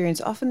own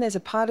experience, often there's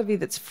a part of you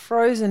that's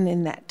frozen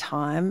in that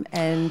time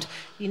and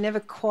you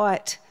never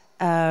quite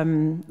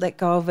let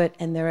go of it,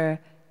 and there are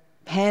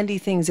handy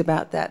things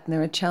about that and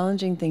there are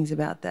challenging things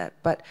about that.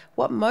 But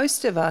what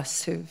most of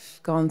us who've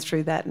gone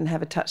through that and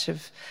have a touch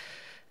of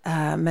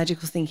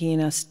magical thinking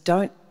in us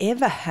don't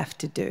ever have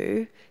to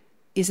do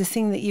is a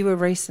thing that you were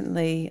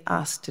recently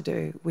asked to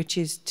do, which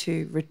is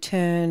to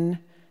return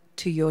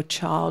to your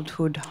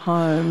childhood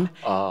home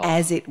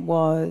as it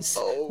was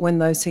when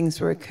those things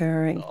were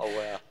occurring. Oh,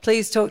 wow.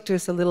 Please talk to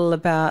us a little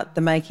about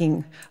the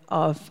making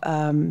of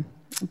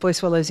Boy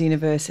Swallows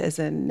Universe as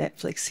a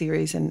Netflix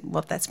series and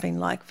what that's been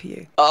like for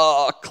you.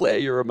 Oh, Claire,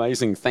 you're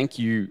amazing. Thank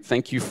you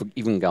for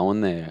even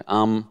going there.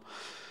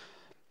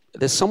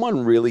 There's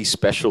someone really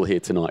special here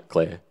tonight,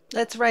 Claire.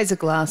 Let's raise a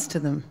glass to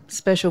them.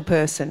 Special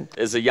person.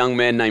 There's a young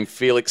man named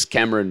Felix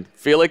Cameron.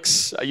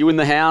 Felix, are you in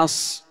the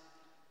house?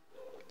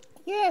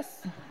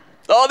 Yes.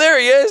 Oh, there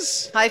he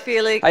is. Hi,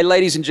 Felix. Hey,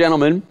 ladies and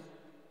gentlemen,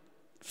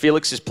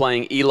 Felix is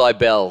playing Eli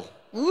Bell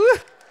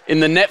in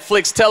the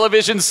Netflix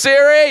television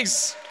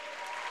series.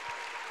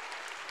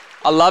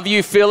 I love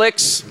you,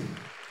 Felix.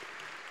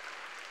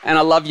 And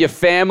I love your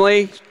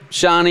family,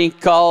 Shani,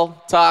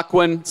 Cole,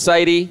 Tarquin,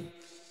 Sadie.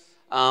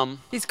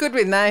 He's good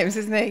with names,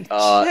 isn't he?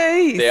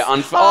 Jeez. They're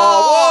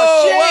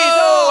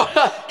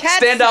whoa.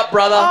 Stand up,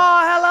 brother.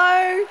 Oh,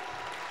 hello.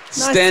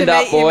 Nice Stand to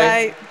up, meet boy. you,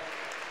 mate.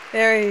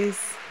 There he is.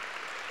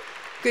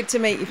 Good to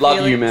meet you, Love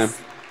Felix. you, man.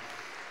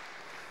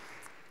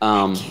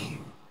 Thank you.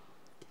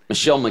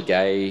 Michelle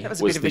McGay That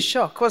was a bit of a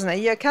shock, wasn't it?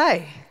 You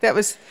okay?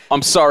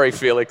 I'm sorry,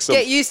 Felix.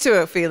 Get used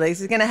to it,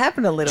 Felix. It's going to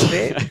happen a little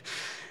bit.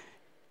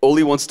 All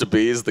he wants to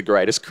be is the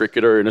greatest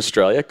cricketer in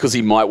Australia, because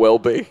he might well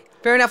be.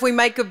 Fair enough. We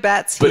make good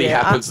bats But here. he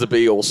happens to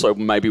be also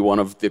maybe one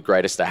of the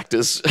greatest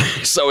actors.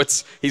 So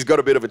he's got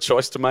a bit of a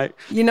choice to make.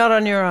 You're not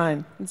on your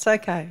own. It's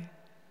okay.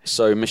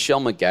 So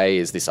Michelle McGay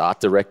is this art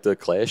director,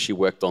 Claire. She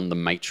worked on The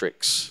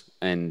Matrix,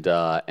 and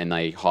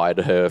they hired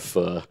her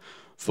for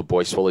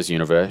Boy Swallows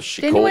Universe.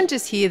 Did anyone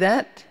just hear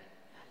that?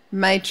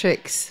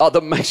 Matrix. Oh,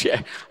 The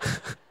Matrix.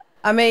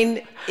 I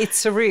mean,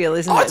 it's surreal,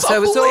 isn't it? It's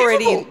So it's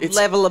already unbelievable.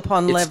 level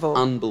upon It's level.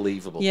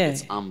 unbelievable. Yeah.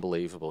 It's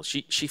unbelievable.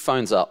 She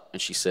phones up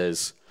and she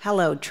says...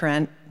 Hello,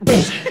 Trent.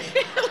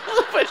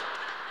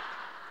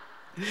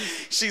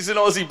 She's an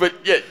Aussie, but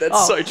yeah,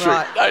 that's so true.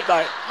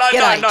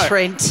 Right. No.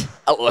 Trent.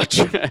 Hello,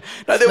 Trent.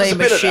 No, there was Me, a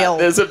bit Michelle.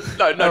 of that.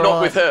 No, All not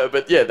right. with her,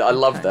 but yeah, I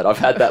love that. I've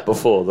had that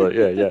before. But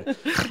yeah.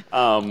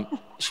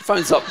 She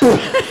phones up.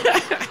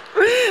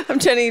 I'm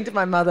turning into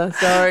my mother,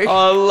 sorry.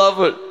 I love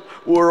it.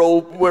 We're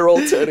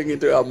all turning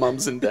into our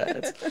mums and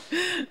dads.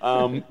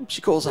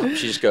 She calls up.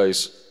 She just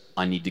goes,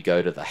 I need to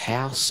go to the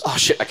house. Oh,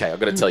 shit. Okay, I've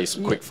got to tell you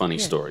some quick funny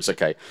stories.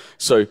 Okay,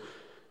 so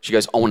she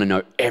goes, I want to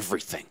know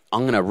everything.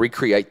 I'm going to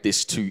recreate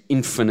this to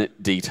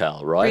infinite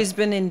detail, right?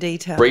 Brisbane in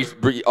detail.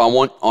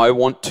 I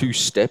want to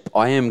step.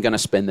 I am going to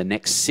spend the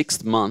next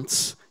 6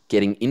 months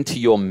getting into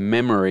your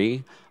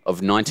memory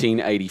of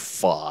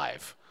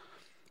 1985,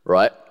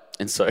 right?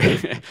 And so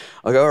I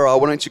go, all right,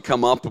 why don't you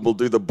come up and we'll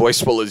do the Boy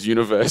Swallows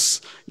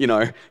Universe,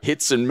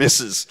 hits and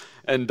misses.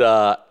 And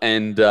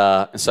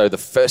so the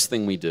first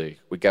thing we do,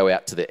 we go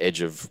out to the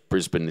edge of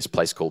Brisbane, this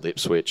place called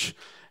Ipswich,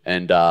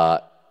 and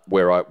if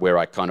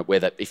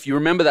you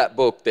remember that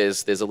book,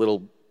 there's a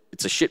little,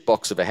 it's a shit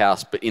box of a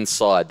house, but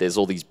inside there's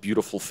all these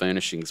beautiful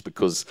furnishings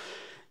because,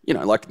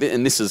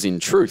 and this is in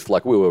truth,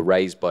 like we were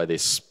raised by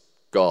this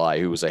guy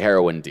who was a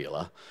heroin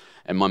dealer.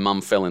 And my mum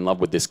fell in love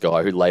with this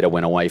guy who later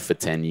went away for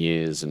 10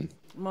 years.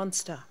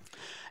 Monster.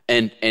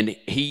 And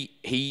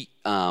we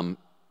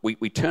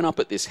turn up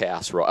at this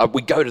house, right?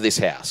 We go to this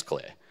house,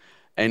 Claire.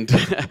 And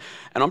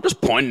I'm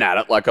just pointing at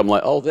it like I'm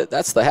like, oh,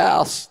 that's the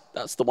house.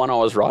 That's the one I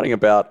was writing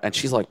about. And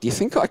she's like, do you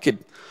think I could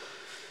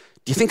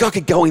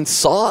go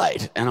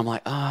inside? And I'm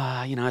like,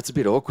 it's a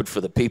bit awkward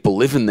for the people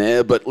living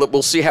there, but look,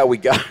 we'll see how we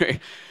go.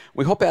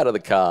 We hop out of the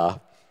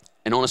car,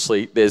 and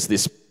honestly, there's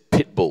this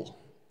pit bull.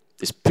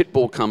 This pit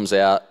bull comes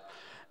out,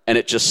 and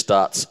it just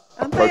starts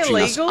approaching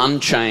us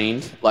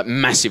unchained, like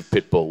massive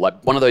pit bull,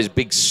 like one of those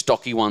big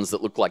stocky ones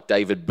that look like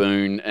David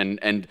Boone,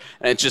 and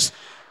it's just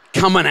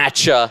coming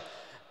at you,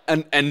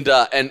 and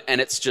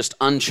it's just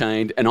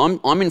unchained, and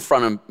I'm in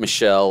front of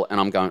Michelle, and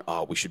I'm going,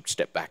 oh, we should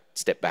step back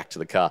to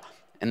the car,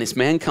 and this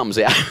man comes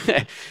out,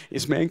 and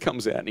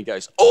he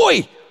goes,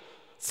 oi,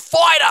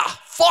 fighter.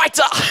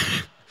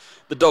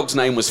 The dog's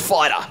name was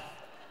Fighter.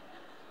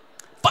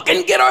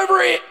 Fucking get over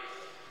here.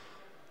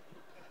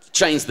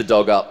 Chains the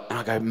dog up, and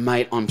I go,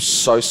 mate, I'm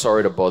so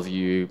sorry to bother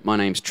you. My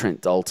name's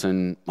Trent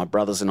Dalton. My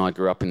brothers and I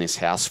grew up in this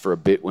house for a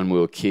bit when we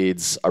were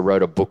kids. I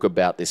wrote a book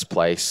about this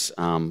place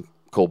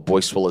called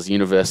Boy Swallows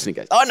Universe. And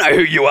he goes, I know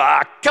who you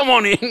are. Come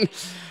on in.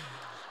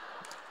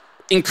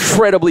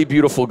 Incredibly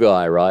beautiful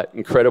guy, right?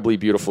 Incredibly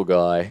beautiful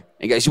guy.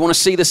 He goes, you want to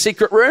see the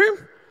secret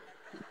room?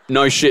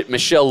 No shit.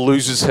 Michelle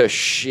loses her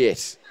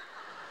shit.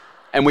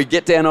 And we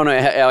get down on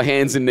our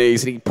hands and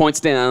knees, and he points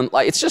down,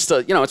 like, it's just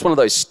it's one of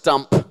those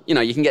stump,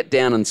 you can get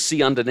down and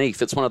see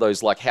underneath. It's one of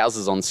those, like,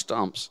 houses on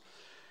stumps,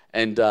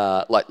 and,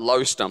 like,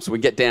 low stumps. And we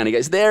get down, he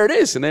goes, there it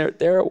is, and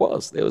there it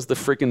was. There was the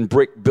freaking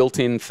brick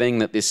built-in thing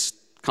that this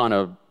kind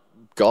of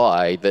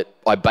guy that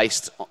I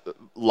based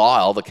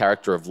Lyle, the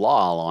character of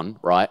Lyle, on,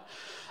 right?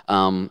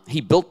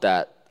 He built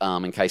that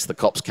in case the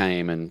cops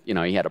came, and,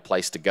 he had a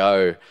place to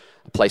go,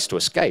 a place to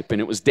escape.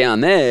 And it was down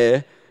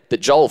there that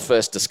Joel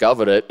first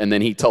discovered it, and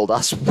then he told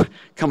us,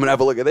 come and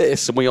have a look at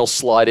this. And we all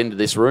slide into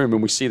this room,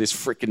 and we see this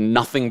freaking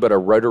nothing but a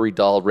rotary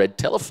dial red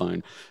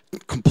telephone.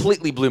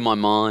 Completely blew my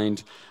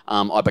mind.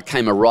 I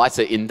became a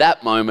writer in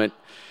that moment.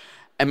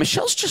 And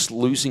Michelle's just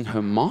losing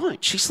her mind.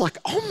 She's like,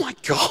 oh my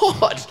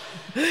God.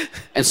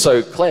 And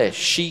so Claire,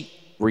 she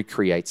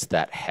recreates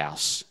that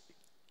house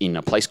in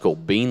a place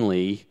called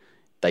Beanley.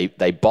 They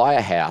buy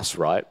a house,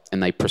 right?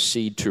 And they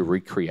proceed to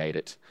recreate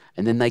it.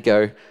 And then they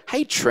go,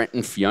 hey, Trent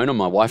and Fiona,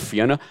 my wife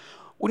Fiona,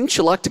 wouldn't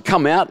you like to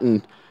come out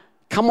and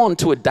come on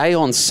to a day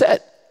on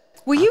set?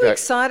 Were you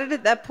excited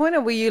at that point,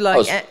 or were you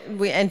like,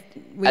 were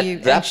you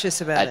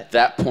anxious about it? At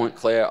that point,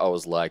 Claire, I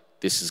was like,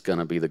 this is going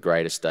to be the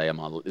greatest day of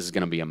my life. This is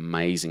going to be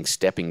amazing,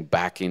 stepping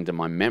back into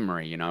my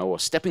memory, you know, or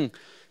stepping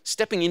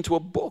into a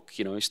book,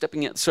 you know,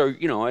 stepping out. So,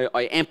 you know,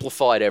 I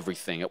amplified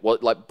everything.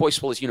 Like Boy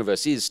Swallows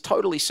Universe is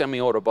totally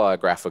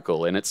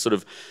semi-autobiographical, and it's sort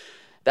of,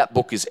 that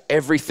book is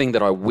everything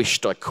that I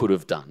wished I could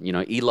have done. You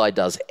know, Eli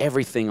does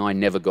everything I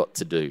never got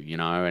to do, you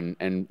know,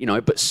 and you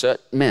know, but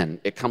man,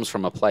 it comes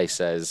from a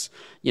place as,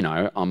 you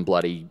know, I'm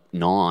bloody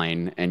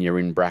 9 and you're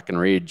in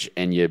Brackenridge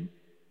and you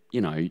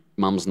know,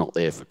 mum's not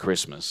there for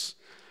Christmas.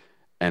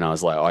 And I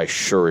was like, I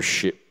sure as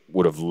shit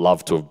would have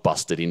loved to have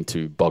busted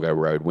into Boggo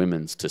Road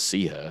Women's to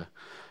see her.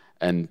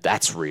 And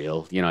that's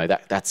real, you know,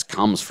 that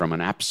comes from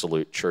an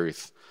absolute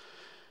truth.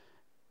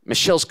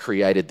 Michelle's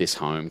created this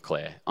home,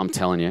 Claire, I'm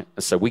telling you.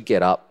 So we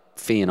get up,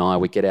 Fee and I,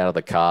 we get out of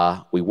the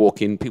car, we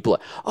walk in, people are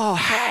like, oh,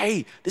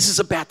 hey, this is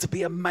about to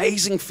be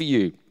amazing for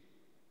you.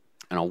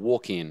 And I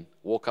walk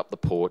up the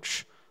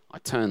porch, I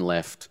turn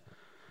left,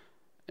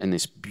 and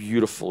this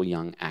beautiful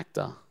young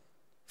actor,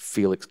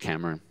 Felix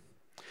Cameron,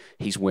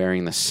 he's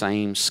wearing the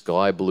same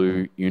sky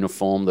blue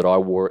uniform that I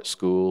wore at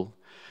school.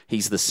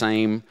 He's the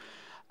same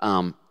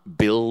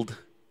build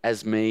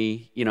as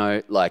me, you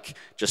know, like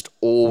just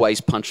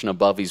always punching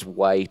above his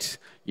weight,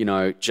 you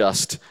know,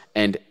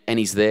 and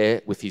he's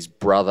there with his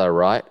brother,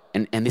 right?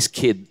 And this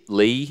kid,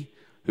 Lee,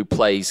 who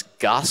plays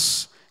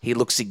Gus, he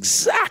looks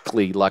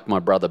exactly like my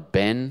brother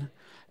Ben.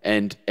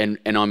 And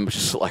I'm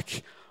just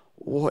like,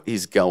 what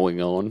is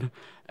going on?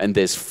 And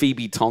there's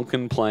Phoebe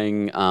Tonkin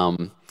playing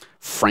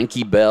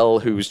Frankie Bell,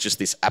 who was just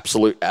this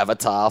absolute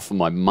avatar for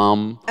my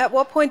mum. At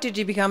what point did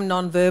you become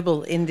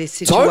non-verbal in this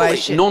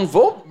situation?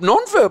 Totally,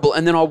 non-verbal.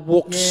 And then I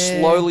walked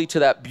slowly to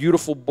that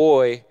beautiful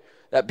boy,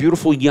 that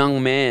beautiful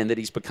young man that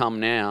he's become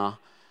now.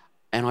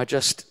 And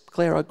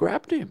Claire, I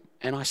grabbed him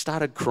and I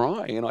started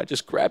crying and I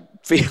just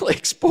grabbed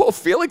Felix. Poor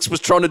Felix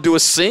was trying to do a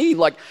scene.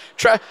 Like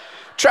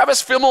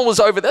Travis Fimmel was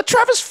over there.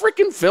 Travis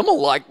freaking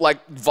Fimmel,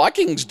 like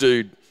Vikings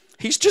dude.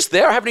 He's just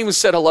there. I haven't even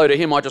said hello to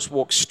him. I just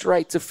walked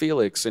straight to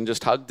Felix and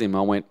just hugged him.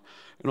 I went,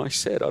 and I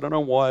said, I don't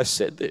know why I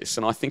said this.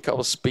 And I think I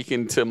was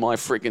speaking to my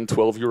freaking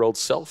 12-year-old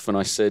self. And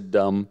I said,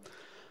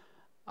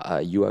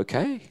 are you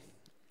okay?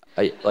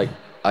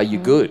 Are you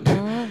good?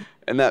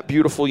 And that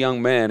beautiful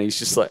young man, he's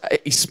just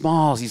like, he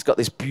smiles. He's got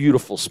this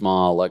beautiful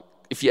smile. Like,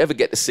 if you ever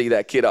get to see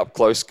that kid up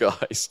close,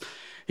 guys,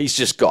 he's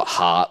just got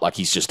heart. Like,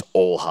 he's just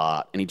all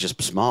heart. And he just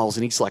smiles.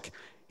 And he's like,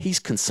 he's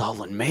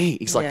consoling me.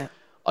 He's like,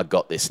 I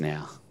got this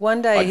now.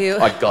 One day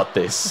I got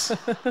this.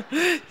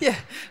 Yeah,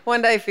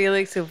 one day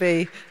Felix will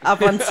be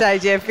up on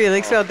stage. Yeah,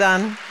 Felix, well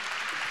done.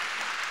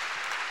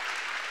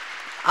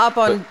 Up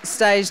on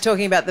stage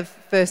talking about the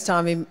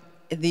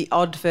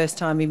odd first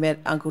time he met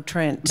Uncle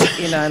Trent,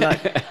 you know,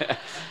 like.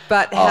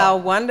 But how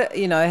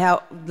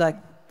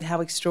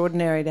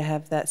extraordinary to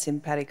have that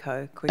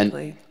simpatico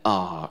quickly.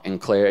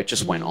 And Claire, it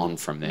just went on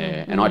from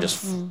there. And I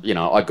just, you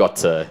know, I got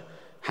to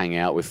hang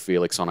out with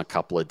Felix on a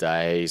couple of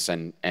days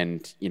and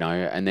you know,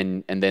 and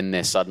then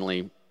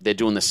they're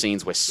doing the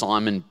scenes where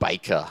Simon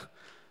Baker,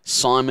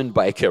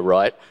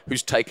 right,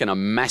 who's taken a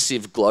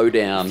massive glow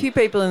down. A few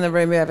people in the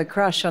room who have a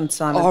crush on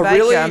Simon Baker. Oh,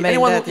 really? I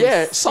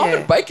mean,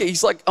 Simon Baker,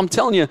 he's like, I'm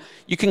telling you,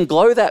 you can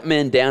glow that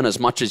man down as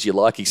much as you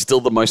like. He's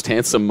still the most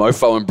handsome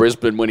mofo in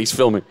Brisbane when he's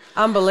filming.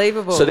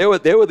 Unbelievable. So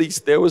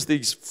there was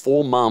these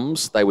 4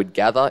 mums. They would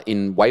gather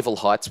in Wavell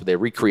Heights where they're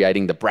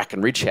recreating the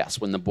Brackenridge house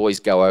when the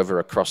boys go over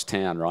across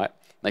town, right?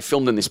 They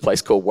filmed in this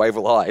place called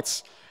Wavell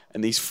Heights,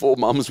 and these 4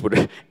 mums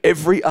would,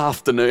 every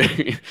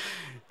afternoon,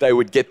 they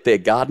would get their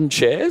garden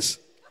chairs.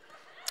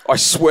 I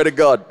swear to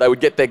God, they would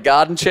get their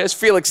garden chairs.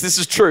 Felix, this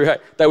is true. Hey,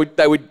 they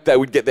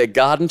would get their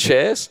garden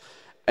chairs,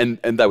 and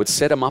they would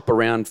set them up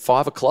around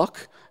 5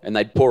 o'clock, and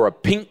they'd pour a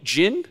pink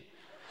gin,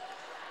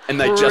 and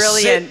they'd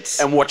just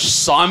sit and watch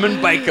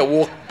Simon Baker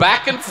walk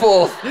back and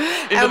forth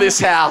into this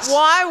house.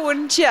 Why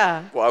wouldn't you?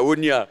 Why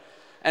wouldn't you?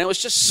 And it was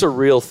just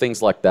surreal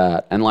things like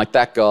that. And like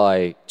that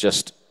guy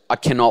I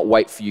cannot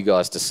wait for you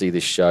guys to see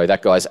this show.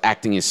 That guy's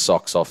acting his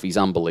socks off. He's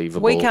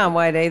unbelievable. We can't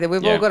wait either.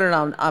 We've all got it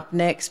on up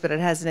next, but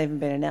it hasn't even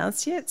been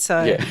announced yet.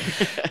 So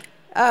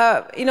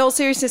In all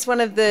seriousness, one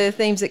of the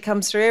themes that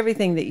comes through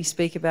everything that you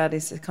speak about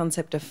is the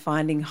concept of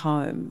finding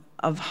home,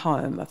 of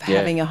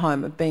having a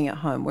home, of being at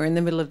home. We're in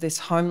the middle of this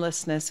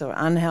homelessness or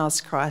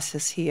unhoused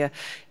crisis here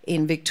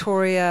in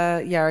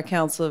Victoria. Yarra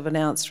Council have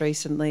announced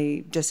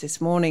recently, just this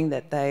morning,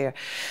 that they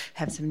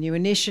have some new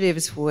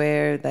initiatives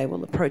where they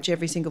will approach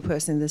every single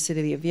person in the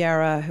city of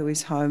Yarra who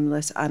is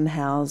homeless,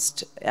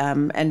 unhoused,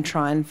 and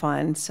try and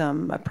find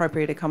some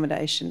appropriate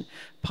accommodation.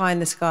 Pie in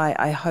the sky.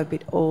 I hope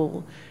it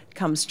all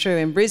comes true.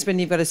 In Brisbane,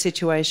 you've got a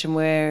situation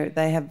where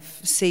they have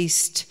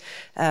ceased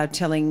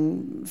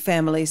telling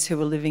families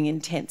who are living in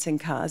tents and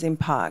cars in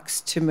parks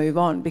to move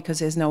on because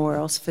there's nowhere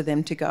else for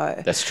them to go.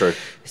 That's true.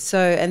 So,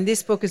 and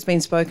this book has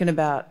been spoken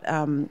about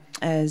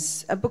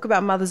as a book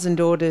about mothers and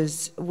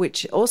daughters,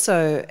 which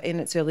also in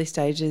its early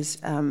stages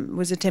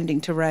was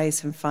attempting to raise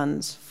some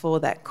funds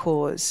for that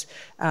cause,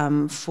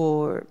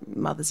 for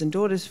mothers and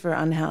daughters, for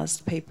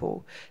unhoused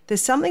people.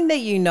 There's something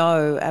that you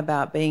know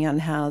about being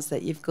unhoused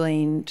that you've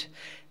gleaned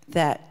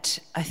that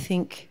I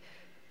think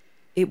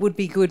it would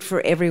be good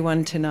for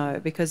everyone to know,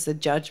 because the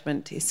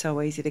judgment is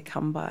so easy to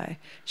come by.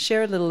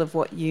 Share a little of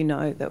what you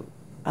know that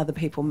other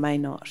people may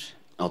not.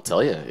 I'll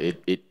tell you,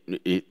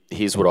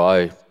 here's what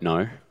I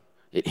know.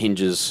 It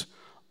hinges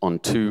on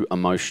two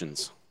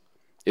emotions.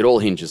 It all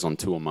hinges on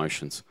two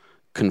emotions: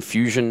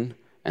 confusion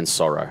and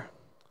sorrow.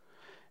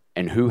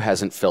 And who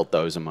hasn't felt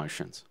those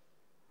emotions?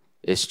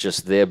 It's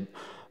just there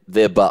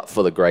but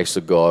for the grace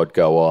of God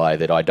go I,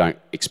 that I don't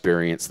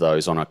experience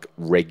those on a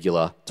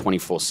regular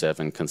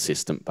 24/7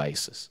 consistent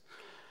basis.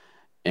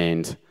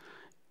 And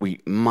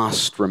we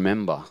must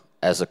remember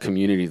as a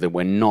community that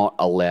we're not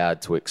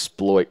allowed to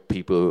exploit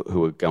people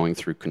who are going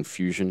through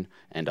confusion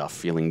and are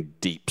feeling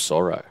deep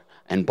sorrow.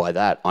 And by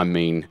that I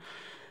mean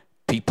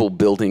people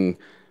building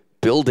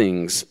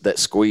buildings that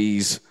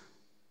squeeze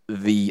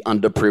the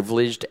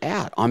underprivileged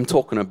out. I'm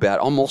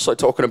also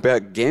talking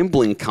about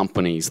gambling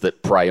companies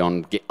that prey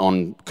on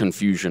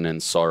confusion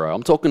and sorrow.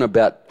 I'm talking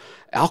about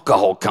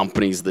alcohol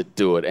companies that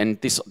do it. And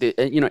this,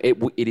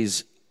 it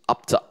is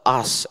up to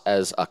us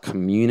as a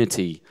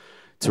community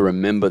to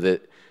remember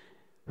that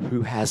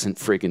who hasn't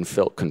friggin'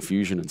 felt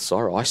confusion and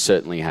sorrow? I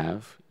certainly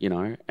have,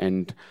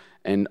 and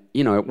when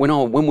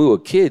we were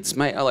kids,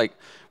 mate,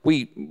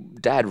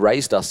 Dad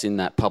raised us in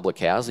that public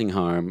housing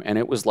home, and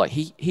it was like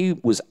he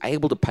was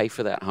able to pay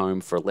for that home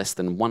for less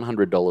than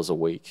 $100 a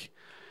week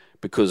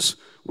because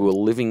we were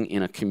living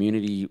in a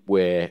community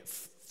where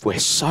we're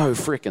so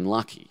freaking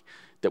lucky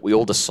that we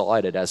all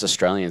decided as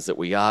Australians that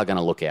we are going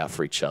to look out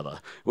for each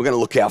other. We're going to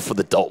look out for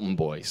the Dalton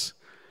boys.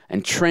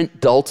 And Trent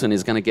Dalton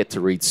is going to get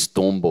to read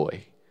Storm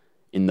Boy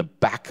in the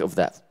back of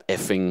that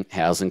effing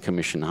Housing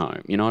Commission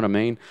home. You know what I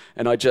mean?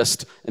 And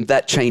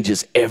that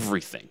changes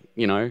everything.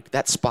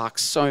 That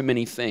sparks so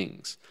many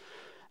things.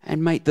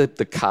 And mate, the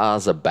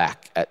cars are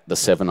back at the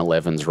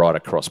 7-Elevens right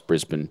across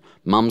Brisbane.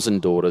 Mums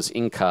and daughters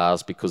in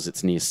cars because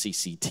it's near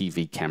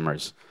CCTV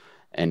cameras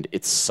and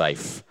it's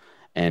safe.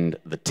 And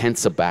the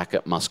tents are back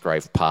at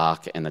Musgrave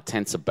Park and the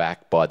tents are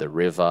back by the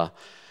river.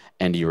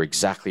 And you're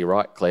exactly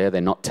right, Claire.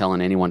 They're not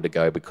telling anyone to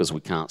go because we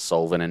can't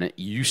solve it. And it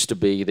used to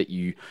be that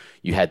you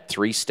had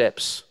 3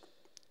 steps.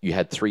 You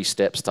had 3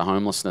 steps to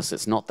homelessness.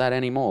 It's not that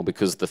anymore,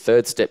 because the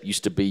third step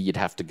used to be you'd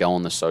have to go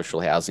on the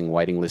social housing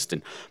waiting list,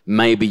 and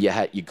maybe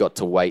you got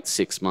to wait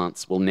 6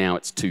 months. Well, now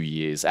it's 2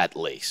 years at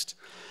least.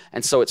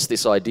 And so it's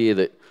this idea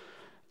that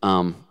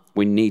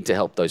we need to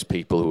help those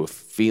people who are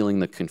feeling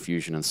the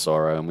confusion and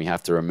sorrow, and we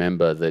have to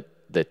remember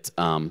that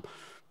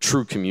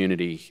true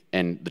community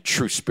and the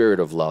true spirit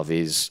of love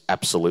is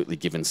absolutely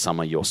giving some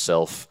of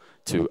yourself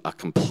to a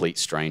complete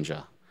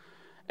stranger.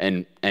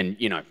 And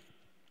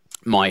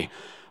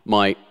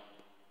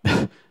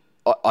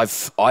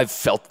I've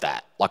felt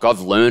that. Like, I've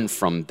learned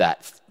from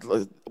that.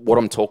 What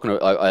I'm talking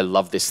about, I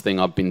love this thing.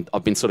 I've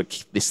been sort of,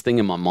 this thing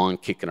in my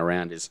mind kicking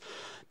around is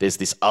there's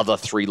this other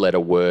 3-letter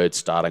word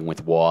starting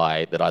with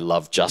Y that I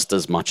love just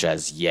as much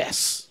as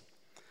yes.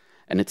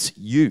 And it's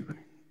you.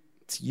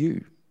 It's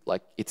you.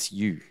 Like, it's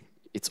you.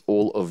 It's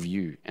all of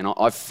you. And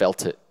I've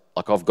felt it.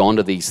 Like, I've gone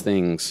to these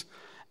things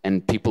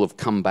and people have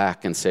come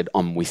back and said,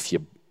 I'm with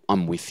you.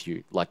 I'm with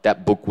you. Like,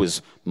 that book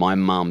was my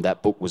mum.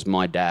 That book was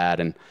my dad.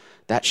 And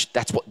that's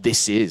what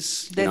this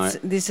is.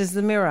 This is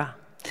the mirror.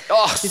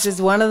 Oh, this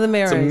is one of the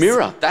mirrors. It's a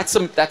mirror.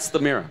 That's the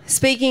mirror.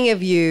 Speaking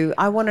of you,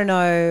 I want to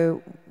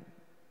know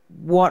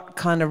what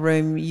kind of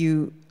room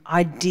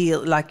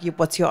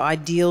what's your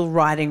ideal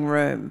writing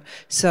room?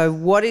 So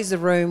what is the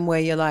room where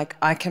you're like,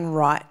 I can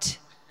write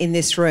in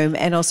this room?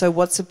 And also,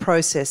 what's the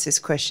process? This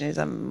question is,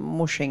 I'm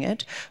mushing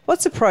it.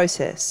 What's the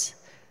process?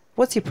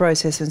 What's your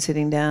process when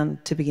sitting down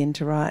to begin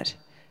to write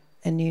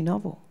a new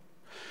novel?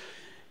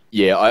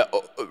 Yeah,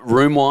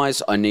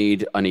 room-wise, I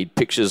need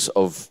pictures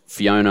of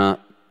Fiona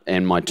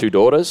and my 2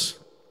 daughters.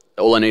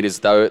 All I need is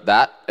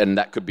that, and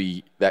that could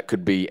be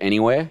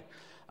anywhere,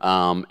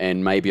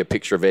 and maybe a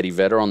picture of Eddie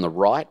Vedder on the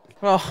right.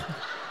 Oh.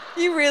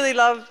 You really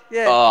love,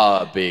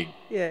 Oh, big.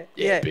 Yeah,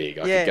 Big.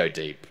 I could go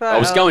deep. But, I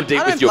was going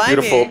deep with your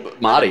beautiful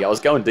Marty. I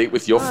was going deep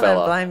with your I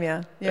fella. don't blame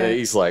you. Yeah.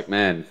 He's like,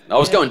 man. I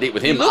was going deep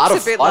with him. He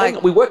looks a bit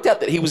like- We worked out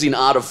that he was in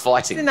Art of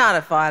Fighting. It's an art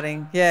of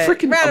fighting, yeah.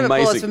 Freaking round of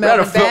applause amazing. for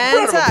Melbourne bands.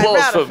 Round of applause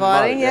Round for of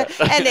fighting, Marty,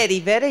 yeah. And Eddie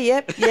Vedder,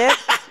 yep.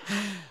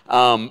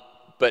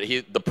 But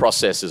the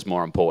process is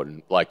more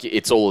important. Like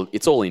it's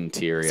all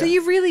interior. So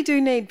you really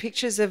do need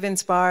pictures of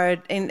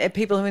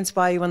people who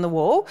inspire you on the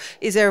wall.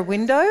 Is there a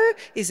window?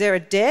 Is there a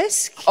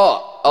desk?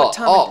 Well,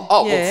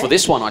 Yeah. for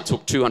this one, I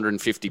took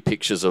 250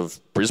 pictures of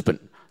Brisbane.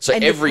 So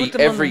And you every put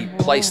them on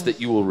the place wall.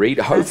 that you will read,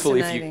 hopefully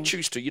if you Fascinating.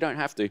 choose to, you don't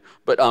have to,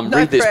 but No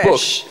read this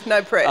press. book.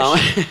 No press.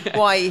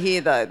 Why are you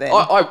here though then?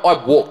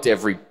 I walked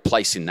every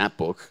place in that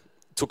book,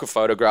 took a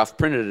photograph,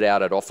 printed it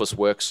out at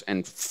Officeworks,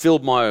 and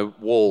filled my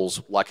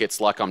walls like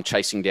I'm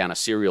chasing down a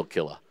serial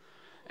killer.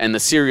 And the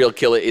serial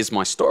killer is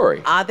my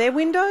story. Are there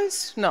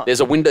windows? No. There's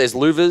a window, there's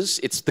louvers.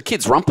 It's the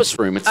kids' rumpus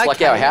room. It's like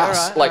Okay, our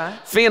house. all right.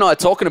 Fee and I are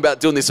talking about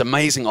doing this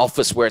amazing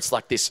office where it's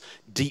like this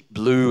deep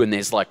blue and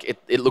there's like,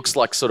 it looks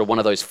like sort of one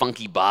of those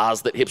funky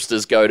bars that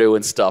hipsters go to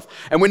and stuff.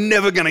 And we're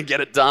never going to get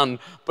it done.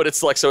 But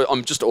it's like, so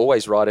I'm just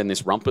always right in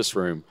this rumpus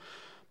room.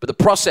 But the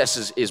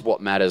process is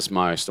what matters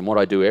most. And what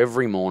I do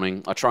every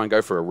morning, I try and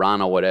go for a run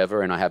or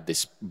whatever, and I have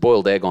this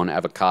boiled egg on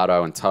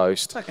avocado and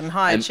toast. Fucking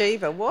high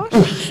achiever. What?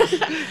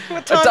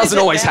 It doesn't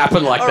always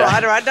happen like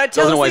that. All right. No,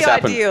 tell us the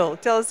ideal.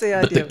 Tell us the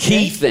ideal. But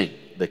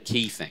the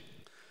key thing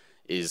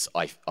is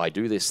I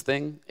do this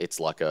thing. It's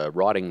like a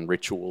writing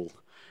ritual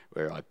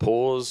where I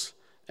pause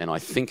and I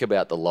think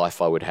about the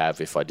life I would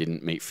have if I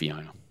didn't meet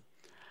Fiona.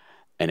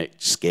 And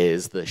it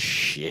scares the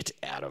shit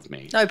out of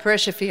me. No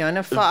pressure,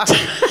 Fiona. Fuck.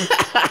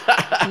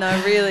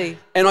 No, really.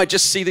 And I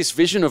just see this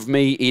vision of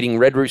me eating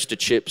Red Rooster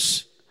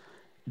chips,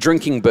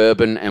 drinking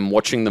bourbon, and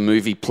watching the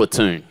movie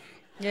Platoon.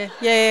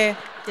 Yeah.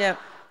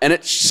 And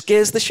it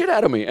scares the shit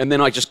out of me. And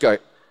then I just go,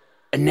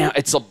 and now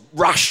it's a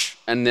rush.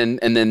 And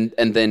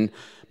then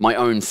my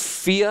own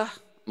fear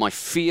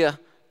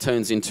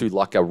turns into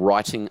like a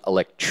writing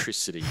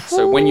electricity.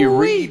 So when you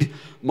read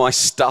my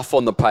stuff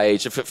on the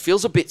page, if it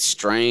feels a bit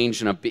strange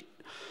and a bit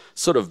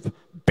sort of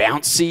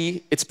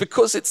bouncy, it's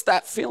because it's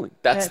that feeling.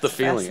 That's the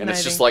feeling. And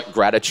it's just like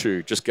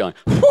gratitude, just going,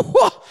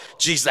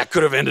 geez, that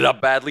could have ended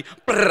up badly.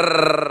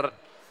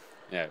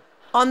 Yeah.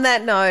 On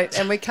that note,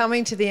 and we're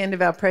coming to the end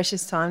of our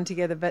precious time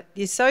together, but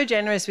you're so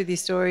generous with your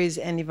stories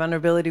and your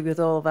vulnerability with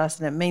all of us,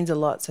 and it means a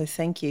lot, so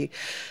thank you.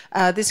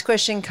 This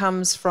question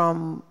comes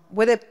from,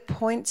 were there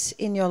points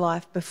in your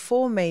life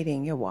before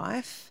meeting your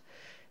wife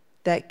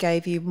that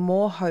gave you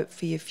more hope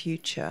for your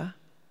future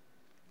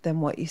than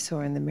what you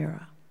saw in the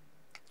mirror?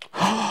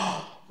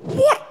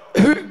 What?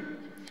 Who?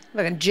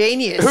 Like a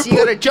genius. You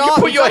got a job.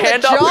 You put your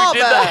hand up. Who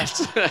did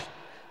that?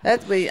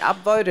 That's we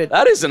upvoted.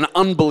 That is an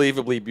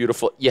unbelievably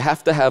beautiful. You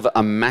have to have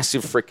a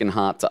massive freaking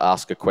heart to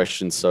ask a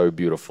question so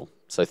beautiful.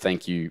 So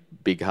thank you,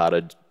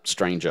 big-hearted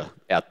stranger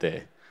out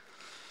there.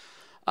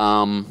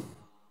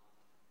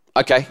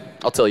 Okay,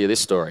 I'll tell you this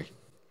story.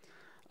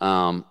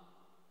 All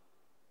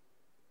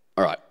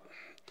right.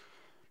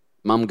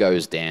 Mum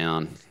goes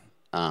down.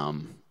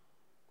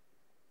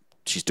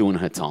 She's doing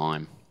her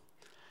time.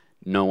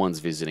 No one's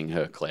visiting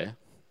her, Claire.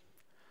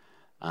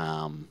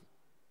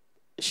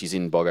 She's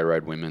in Boggo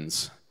Road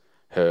Women's.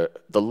 The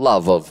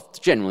love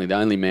of, generally, the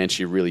only man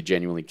she really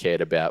genuinely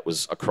cared about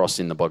was across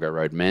in the Boggo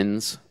Road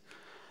Men's.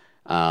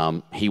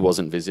 He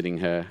wasn't visiting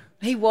her.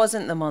 He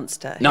wasn't the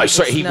monster. No,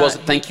 sorry, he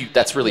wasn't. Thank you.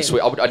 That's really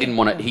sweet. I didn't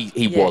want to.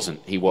 He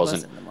wasn't. He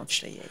wasn't the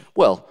monster, yeah.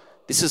 Well,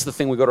 this is the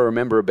thing we've got to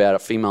remember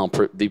about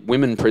the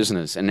women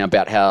prisoners, and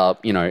about how,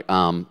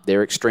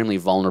 they're extremely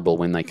vulnerable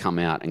when they come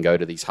out and go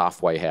to these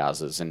halfway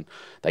houses and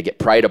they get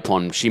preyed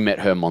upon. She met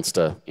her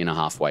monster in a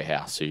halfway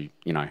house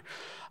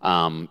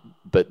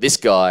but this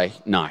guy,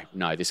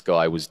 this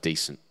guy was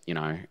decent,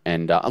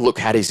 and look,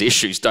 had his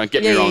issues, don't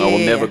get me wrong. I will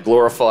never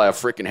glorify a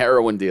freaking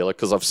heroin dealer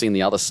because I've seen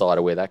the other side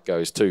of where that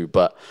goes too,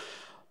 but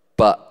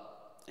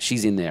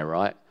she's in there,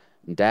 right?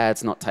 And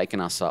Dad's not taking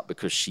us up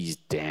because she's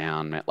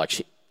down,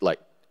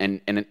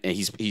 and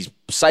he's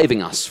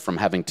saving us from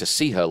having to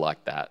see her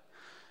like that.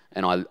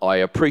 And I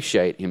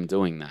appreciate him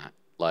doing that.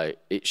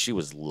 She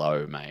was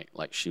low, mate.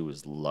 She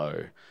was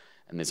low.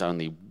 And there's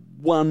only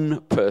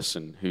one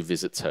person who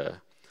visits her,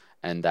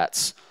 and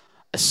that's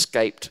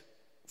escaped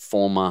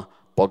former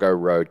Boggo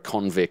Road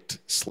convict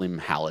Slim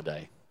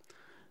Halliday.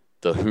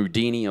 The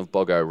Houdini of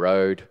Boggo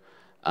Road,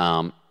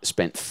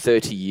 spent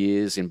 30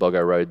 years in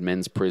Boggo Road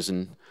Men's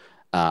Prison,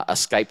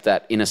 escaped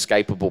that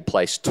inescapable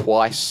place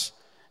twice.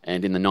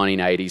 And in the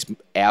 1980s,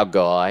 our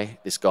guy,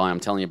 this guy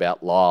I'm telling you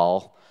about,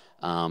 Lyle,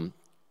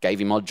 gave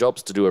him odd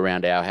jobs to do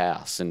around our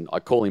house. And I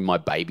call him my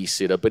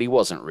babysitter, but he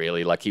wasn't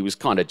really. He was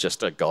kind of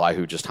just a guy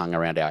who just hung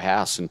around our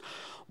house. And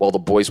while the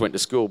boys went to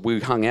school, we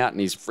hung out in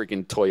his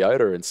freaking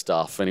Toyota and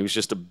stuff. And he was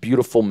just a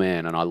beautiful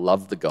man. And I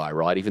loved the guy,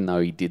 right? Even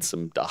though he did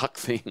some dark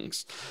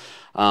things.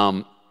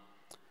 Mum's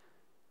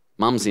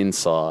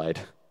inside.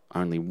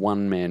 Only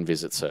one man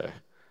visits her.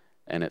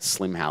 And it's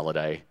Slim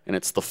Halliday. And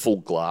it's the full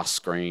glass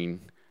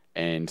screen.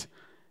 And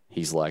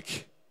he's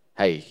like,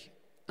 hey,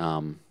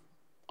 I'm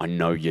I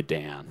know you're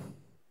down.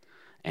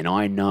 And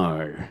I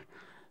know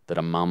that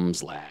a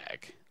mum's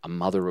lag, a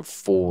mother of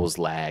four's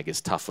lag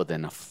is tougher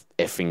than a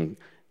effing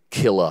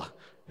killer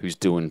who's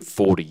doing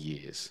 40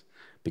 years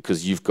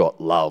because you've got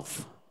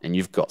love and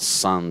you've got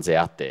sons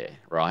out there,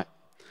 right?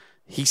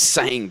 He's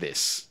saying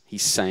this,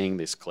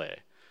 Claire.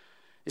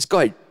 This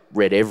guy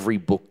read every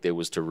book there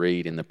was to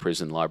read in the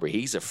prison library.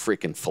 He's a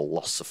freaking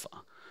philosopher.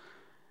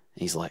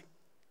 He's like,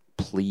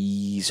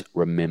 please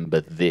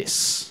remember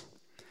this.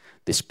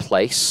 This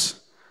place,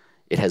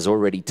 it has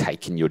already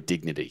taken your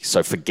dignity,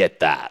 so forget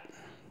that.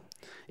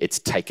 It's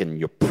taken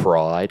your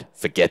pride,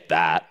 forget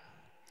that.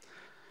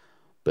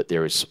 But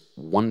there is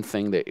one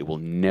thing that it will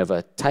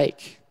never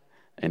take,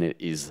 and it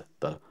is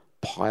the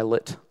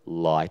pilot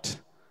light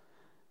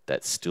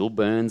that still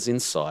burns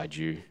inside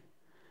you,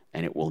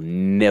 and it will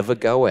never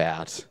go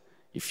out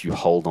if you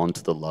hold on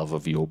to the love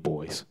of your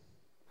boys.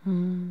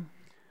 And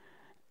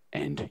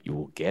you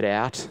will get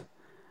out,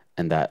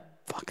 and that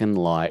fucking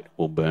light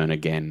will burn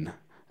again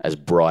as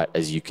bright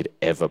as you could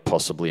ever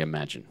possibly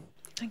imagine.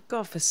 Thank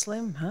God for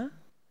Slim, huh?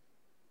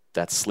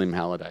 That's Slim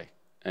Halliday.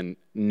 And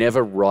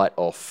never write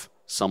off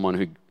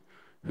someone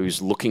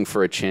who's looking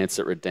for a chance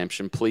at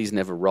redemption. Please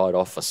never write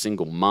off a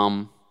single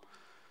mum.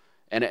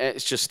 And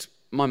it's just,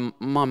 my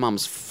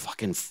mum's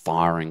fucking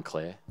firing,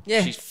 Claire.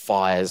 Yeah. She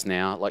fires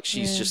now. Like,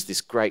 she's just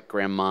this great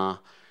grandma.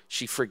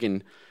 She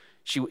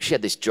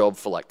had this job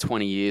for like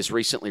 20 years,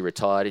 recently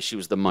retired. She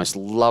was the most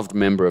loved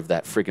member of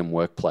that friggin'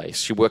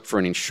 workplace. She worked for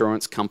an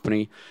insurance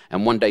company,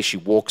 and one day she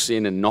walks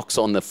in and knocks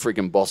on the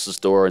friggin' boss's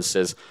door and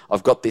says,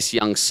 I've got this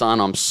young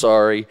son, I'm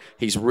sorry.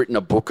 He's written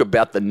a book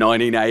about the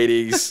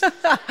 1980s.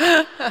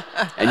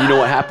 And you know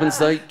what happens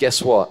though?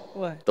 Guess what?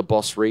 What? The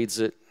boss reads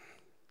it,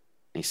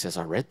 and he says,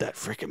 I read that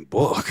friggin'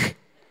 book,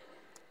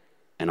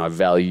 and I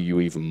value you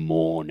even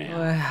more now.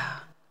 Wow.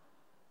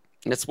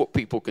 And that's what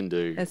people can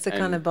do. That's the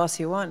kind of boss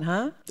you want,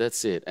 huh?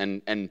 That's it.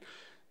 And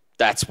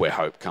that's where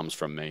hope comes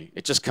from me.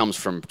 It just comes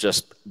from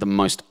just the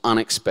most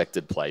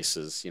unexpected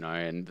places,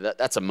 and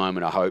that's a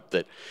moment of hope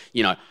that,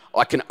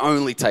 I can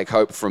only take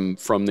hope from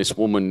this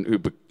woman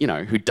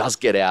who does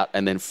get out,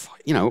 and then,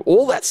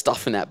 all that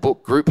stuff in that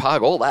book, group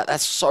hug, all that,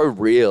 that's so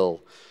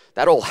real.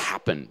 That all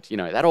happened,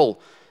 that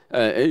all,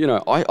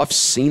 I've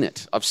seen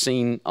it. I've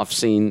seen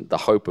the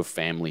hope of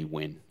family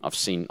win. I've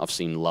seen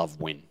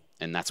love win.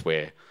 And that's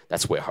where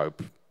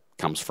hope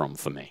comes from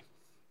for me.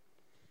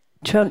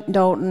 Trent,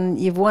 Dalton,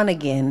 you've won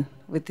again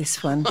with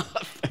this one.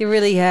 You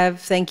really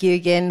have. Thank you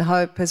again.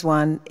 Hope has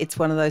won. It's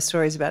one of those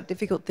stories about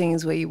difficult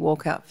things where you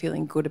walk out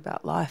feeling good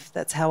about life.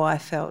 That's how I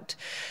felt.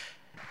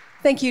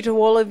 Thank you to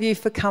all of you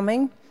for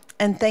coming,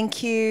 and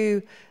thank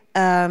you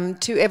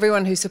to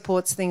everyone who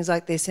supports things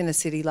like this in a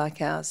city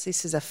like ours.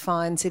 This is a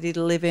fine city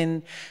to live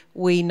in.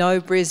 We know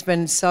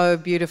Brisbane so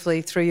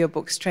beautifully through your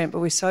books, Trent,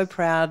 but we're so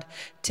proud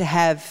to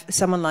have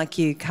someone like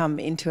you come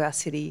into our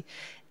city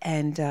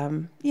and,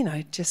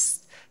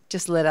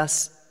 just let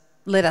us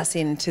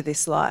into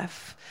this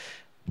life.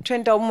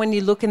 Trent Dalton, when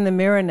you look in the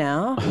mirror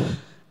now,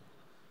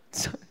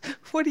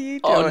 what are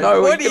you doing? Oh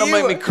no, are you going to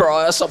make me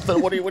cry or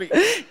something? What are you?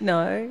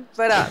 No,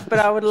 but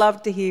I would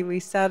love to hear. We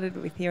started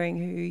with hearing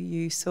who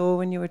you saw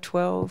when you were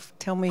 12.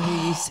 Tell me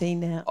who you see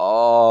now.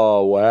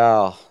 Oh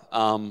wow.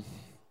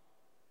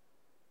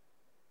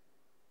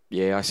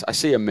 I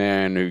see a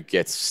man who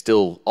gets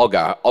still.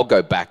 I'll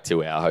go back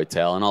to our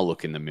hotel and I'll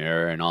look in the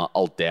mirror and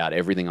I'll doubt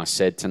everything I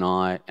said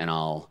tonight, and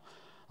I'll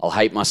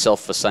hate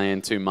myself for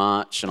saying too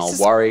much, and I'll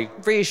worry.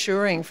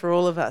 Reassuring for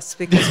all of us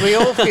because we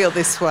all feel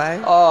this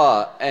way.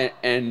 Oh,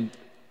 and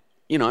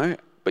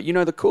but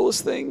the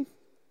coolest thing,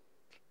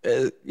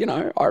 I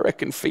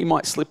reckon Fee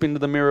might slip into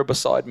the mirror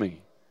beside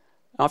me.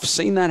 I've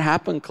seen that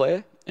happen,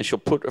 Claire, and she'll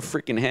put a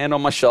freaking hand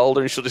on my shoulder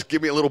and she'll just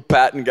give me a little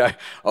pat and go,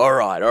 all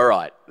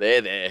right,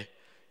 there.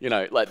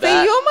 Like Fee,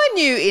 that. you're my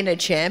new inner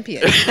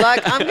champion.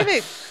 Like, I'm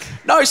going to...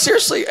 No,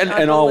 seriously, and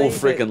I will believe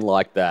freaking it.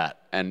 like that.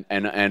 And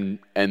then,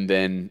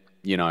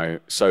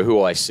 so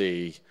who I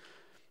see,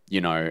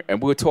 and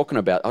we were talking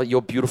about,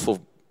 your beautiful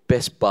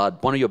best bud,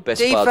 one of your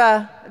best buds.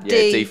 Yeah,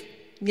 Deef.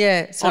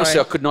 Yeah, sorry. Honestly,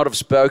 I could not have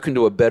spoken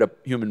to a better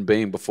human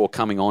being before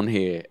coming on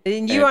here.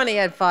 And you only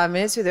had 5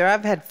 minutes with her.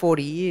 I've had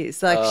 40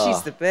 years. Like,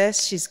 she's the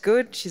best. She's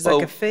good. She's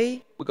like a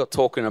Fee. We got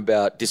talking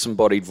about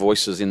disembodied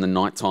voices in the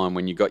nighttime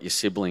when you got your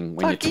sibling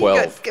when you're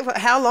 12.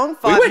 How long?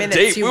 5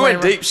 minutes? We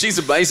went deep. She's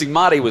amazing.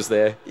 Marty was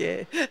there.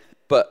 Yeah.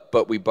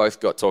 But we both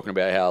got talking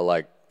about how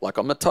like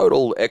I'm a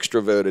total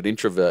extroverted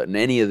introvert, and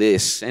any of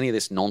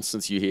this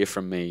nonsense you hear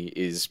from me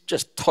is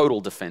just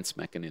total defense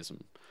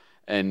mechanism.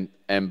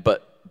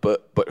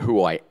 But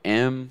who I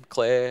am,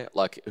 Claire,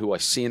 like who I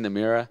see in the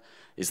mirror,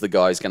 is the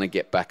guy who's going to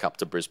get back up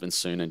to Brisbane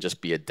soon and just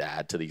be a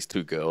dad to these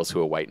 2 girls who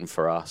are waiting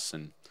for us,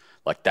 and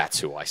like that's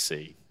who I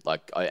see.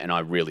 And I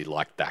really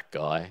like that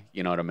guy.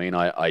 You know what I mean?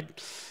 And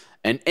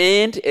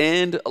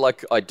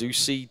I do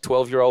see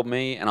 12-year-old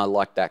me, and I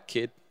like that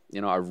kid.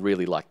 I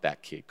really like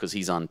that kid because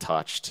he's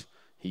untouched.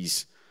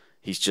 He's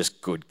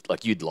just good.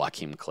 Like, you'd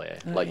like him, Claire.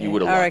 You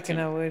would have liked him. I reckon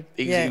I would.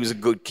 He was a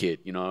good kid,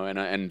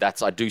 and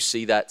that's, I do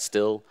see that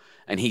still.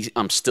 and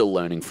I'm still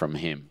learning from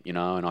him, you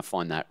know, and I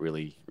find that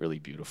really, really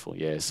beautiful.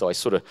 Yeah, so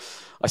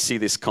I see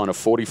this kind of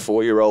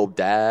 44-year-old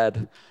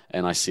dad,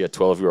 and I see a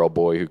 12-year-old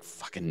boy who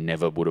fucking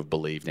never would have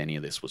believed any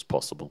of this was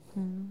possible.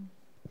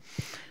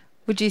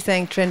 Would you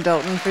thank Trent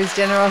Dalton for his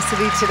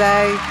generosity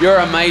today? You're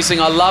amazing.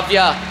 I love you.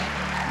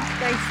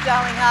 Thanks,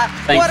 darling heart.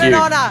 Thank what you. an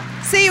honour.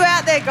 See you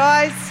out there,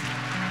 guys.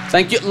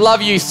 Thank you.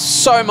 Love you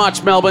so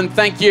much, Melbourne.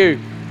 Thank you.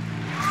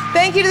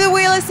 Thank you to the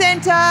Wheeler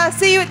Centre.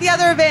 See you at the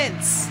other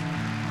events.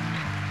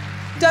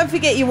 Don't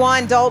forget your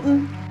wine,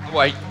 Dalton.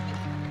 Wait.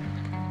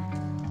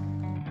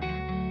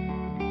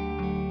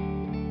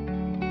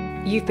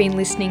 You've been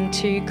listening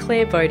to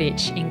Claire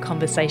Bowditch in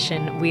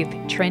conversation with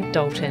Trent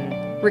Dalton,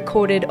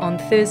 recorded on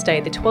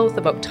Thursday the 12th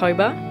of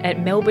October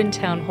at Melbourne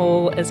Town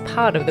Hall as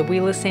part of the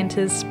Wheeler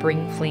Centre's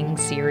Spring Fling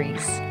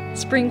series.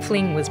 Spring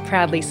Fling was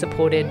proudly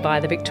supported by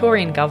the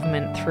Victorian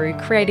Government through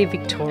Creative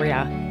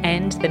Victoria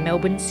and the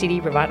Melbourne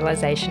City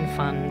Revitalisation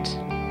Fund.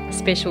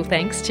 Special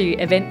thanks to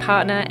event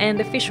partner and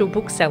official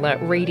bookseller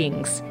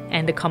Readings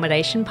and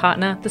accommodation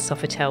partner the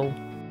Sofitel.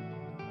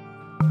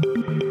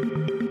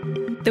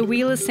 The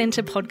Wheeler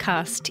Centre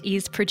podcast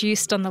is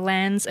produced on the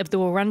lands of the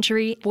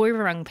Wurundjeri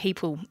Woiwurrung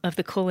people of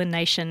the Kulin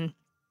Nation.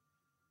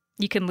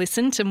 You can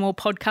listen to more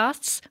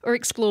podcasts or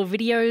explore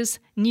videos,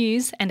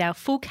 news and our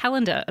full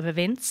calendar of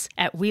events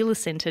at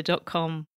wheelercentre.com.